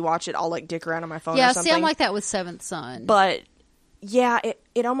actively watch it. I'll like dick around on my phone or something. Yeah, see, I'm like that with Seventh Son. But yeah,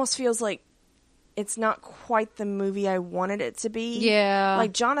 it almost feels like it's not quite the movie I wanted it to be. Yeah.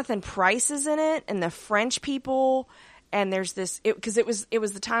 Like Jonathan Pryce is in it and the French people. And there's this, because it was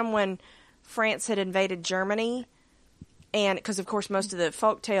the time when France had invaded Germany. And because of course most of the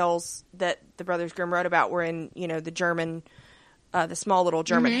folk tales that the Brothers Grimm wrote about were in, the German, the small little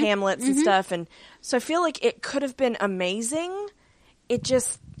German hamlets and stuff. And so I feel like it could have been amazing. It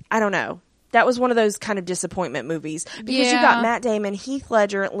just, I don't know. That was one of those kind of disappointment movies. Because you got Matt Damon, Heath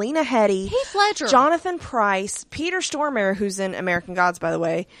Ledger, Lena Headey, Jonathan Pryce, Peter Stormare, who's in American Gods, by the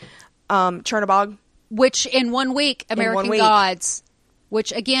way, Chernobog. Which in 1 week, American Gods.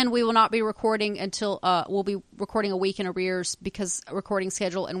 Which, again, we will not be recording until, we'll be recording a week in arrears because recording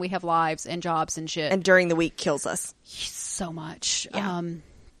schedule and we have lives and jobs and shit. And during the week kills us. So much. Yeah.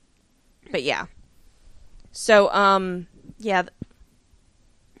 But yeah. So, yeah.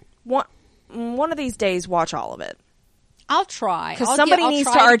 One of these days, watch all of it. I'll try. Because somebody needs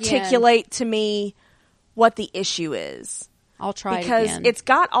to articulate to me what the issue is. I'll try because it's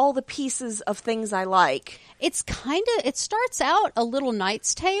got all the pieces of things I like. It's kind of, it starts out a little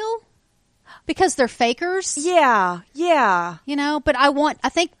Knight's Tale because they're fakers. Yeah, yeah. But I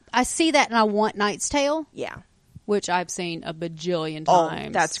think I see that and I want Knight's Tale. Yeah. Which I've seen a bajillion times.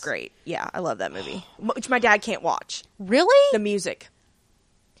 Oh, that's great. Yeah, I love that movie. Which my dad can't watch. Really? The music.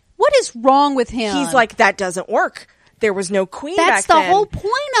 What is wrong with him? He's like, that doesn't work. There was no queen back then. That's the whole point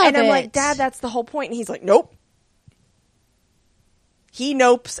of it. And I'm like, Dad, that's the whole point. And he's like, nope. He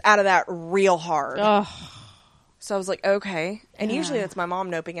nopes out of that real hard. Ugh. So I was like, okay. And usually that's my mom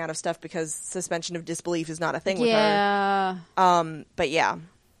noping out of stuff because suspension of disbelief is not a thing with her. But yeah.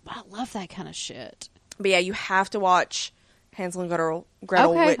 I love that kind of shit. But yeah, you have to watch Hansel and Gretel Witch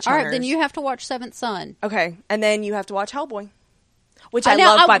Hunters. All right, then you have to watch Seventh Son. Okay. And then you have to watch Hellboy. Which I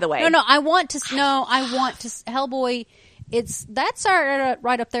love, by the way. I want to Hellboy. That's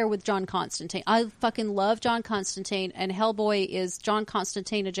right up there with John Constantine. I fucking love John Constantine, and Hellboy is John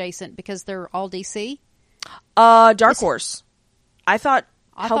Constantine adjacent because they're all DC. Dark Horse. I thought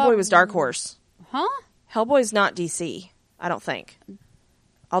Hellboy was Dark Horse. Huh? Hellboy's not DC. I don't think.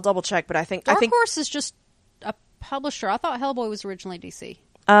 I'll double check, but I think Dark Horse is just a publisher. I thought Hellboy was originally DC.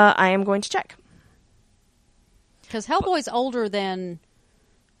 I am going to check. Because Hellboy's older than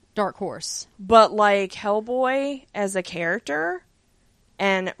Dark Horse. But like Hellboy as a character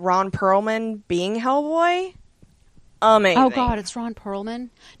and Ron Perlman being Hellboy, amazing. Oh God, it's Ron Perlman.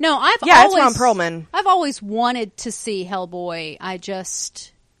 No, it's Ron Perlman. I've always wanted to see Hellboy. I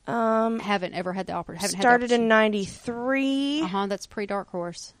just haven't ever had the opportunity. Started in 93. That's pre-Dark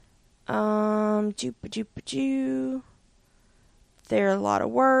Horse. There are a lot of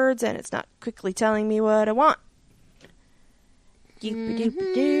words, and it's not quickly telling me what I want. And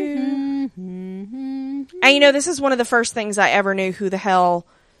this is one of the first things I ever knew who the hell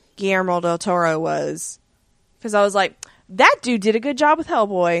Guillermo del Toro was. Because I was like, that dude did a good job with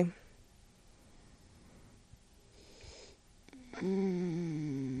Hellboy.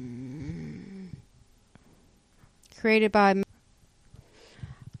 Created by...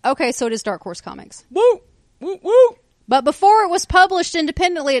 Okay, so it is Dark Horse Comics. Woo! Woo! Woo! But before it was published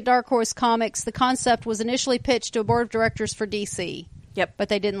independently at Dark Horse Comics, the concept was initially pitched to a board of directors for DC. Yep. But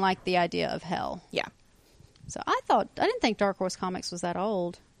they didn't like the idea of hell. Yeah. So I didn't think Dark Horse Comics was that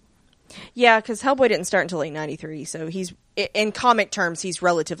old. Yeah, because Hellboy didn't start until like 93, so he's, in comic terms, he's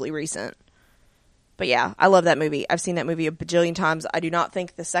relatively recent. But yeah, I love that movie. I've seen that movie a bajillion times. I do not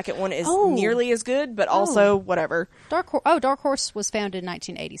think the second one is nearly as good, but also whatever. Dark Horse was founded in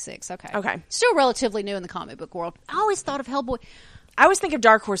 1986. Okay. Still relatively new in the comic book world. I always thought of Hellboy. I always think of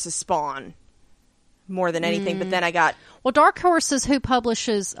Dark Horse as Spawn more than anything, but then I got... Well, Dark Horse is who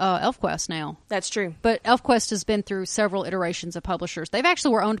publishes ElfQuest now. That's true. But ElfQuest has been through several iterations of publishers. They've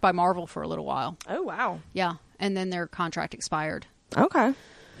actually were owned by Marvel for a little while. Oh, wow. Yeah, and then their contract expired. Okay.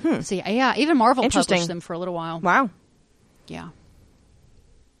 So yeah, even Marvel published them for a little while. Wow. Yeah.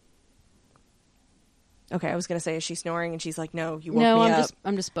 Okay, I was going to say, is she snoring? And she's like, no, you woke me up.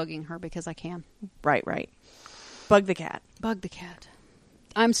 I'm just bugging her because I can. Right. Bug the cat. Bug the cat.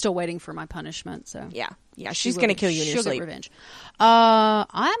 I'm still waiting for my punishment. So yeah, she's going to kill you in your sleep. She'll get revenge.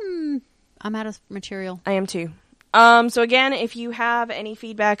 I'm out of material. I am too. So again, if you have any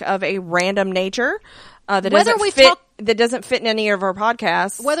feedback of a random nature that doesn't fit in any of our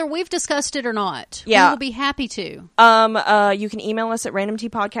podcasts, whether we've discussed it or not, we will be happy to. You can email us at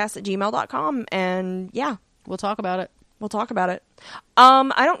randomtpodcast@gmail.com, and we'll talk about it.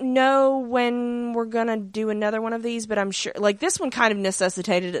 I don't know when we're gonna do another one of these, but I'm sure like this one kind of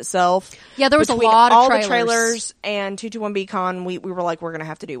necessitated itself. Yeah, there was a lot of all the trailers and 221BCon. We were like, we're gonna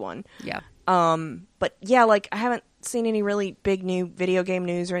have to do one. Yeah. But yeah, like I haven't seen any really big new video game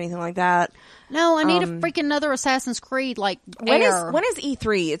news or anything like that. No, I need a freaking another Assassin's Creed. Like when is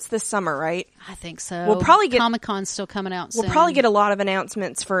E3? It's this summer, right? I think so. We'll probably get Comic-Con's still coming out soon. We'll probably get a lot of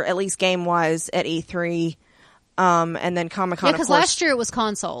announcements for at least game wise at E3. And then Comic-Con, yeah, because last year it was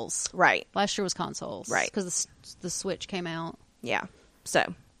consoles. Right. Last year was consoles. Right. Because the Switch came out. Yeah.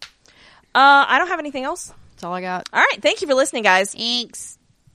 So, I don't have anything else. That's all I got. All right. Thank you for listening, guys. Thanks.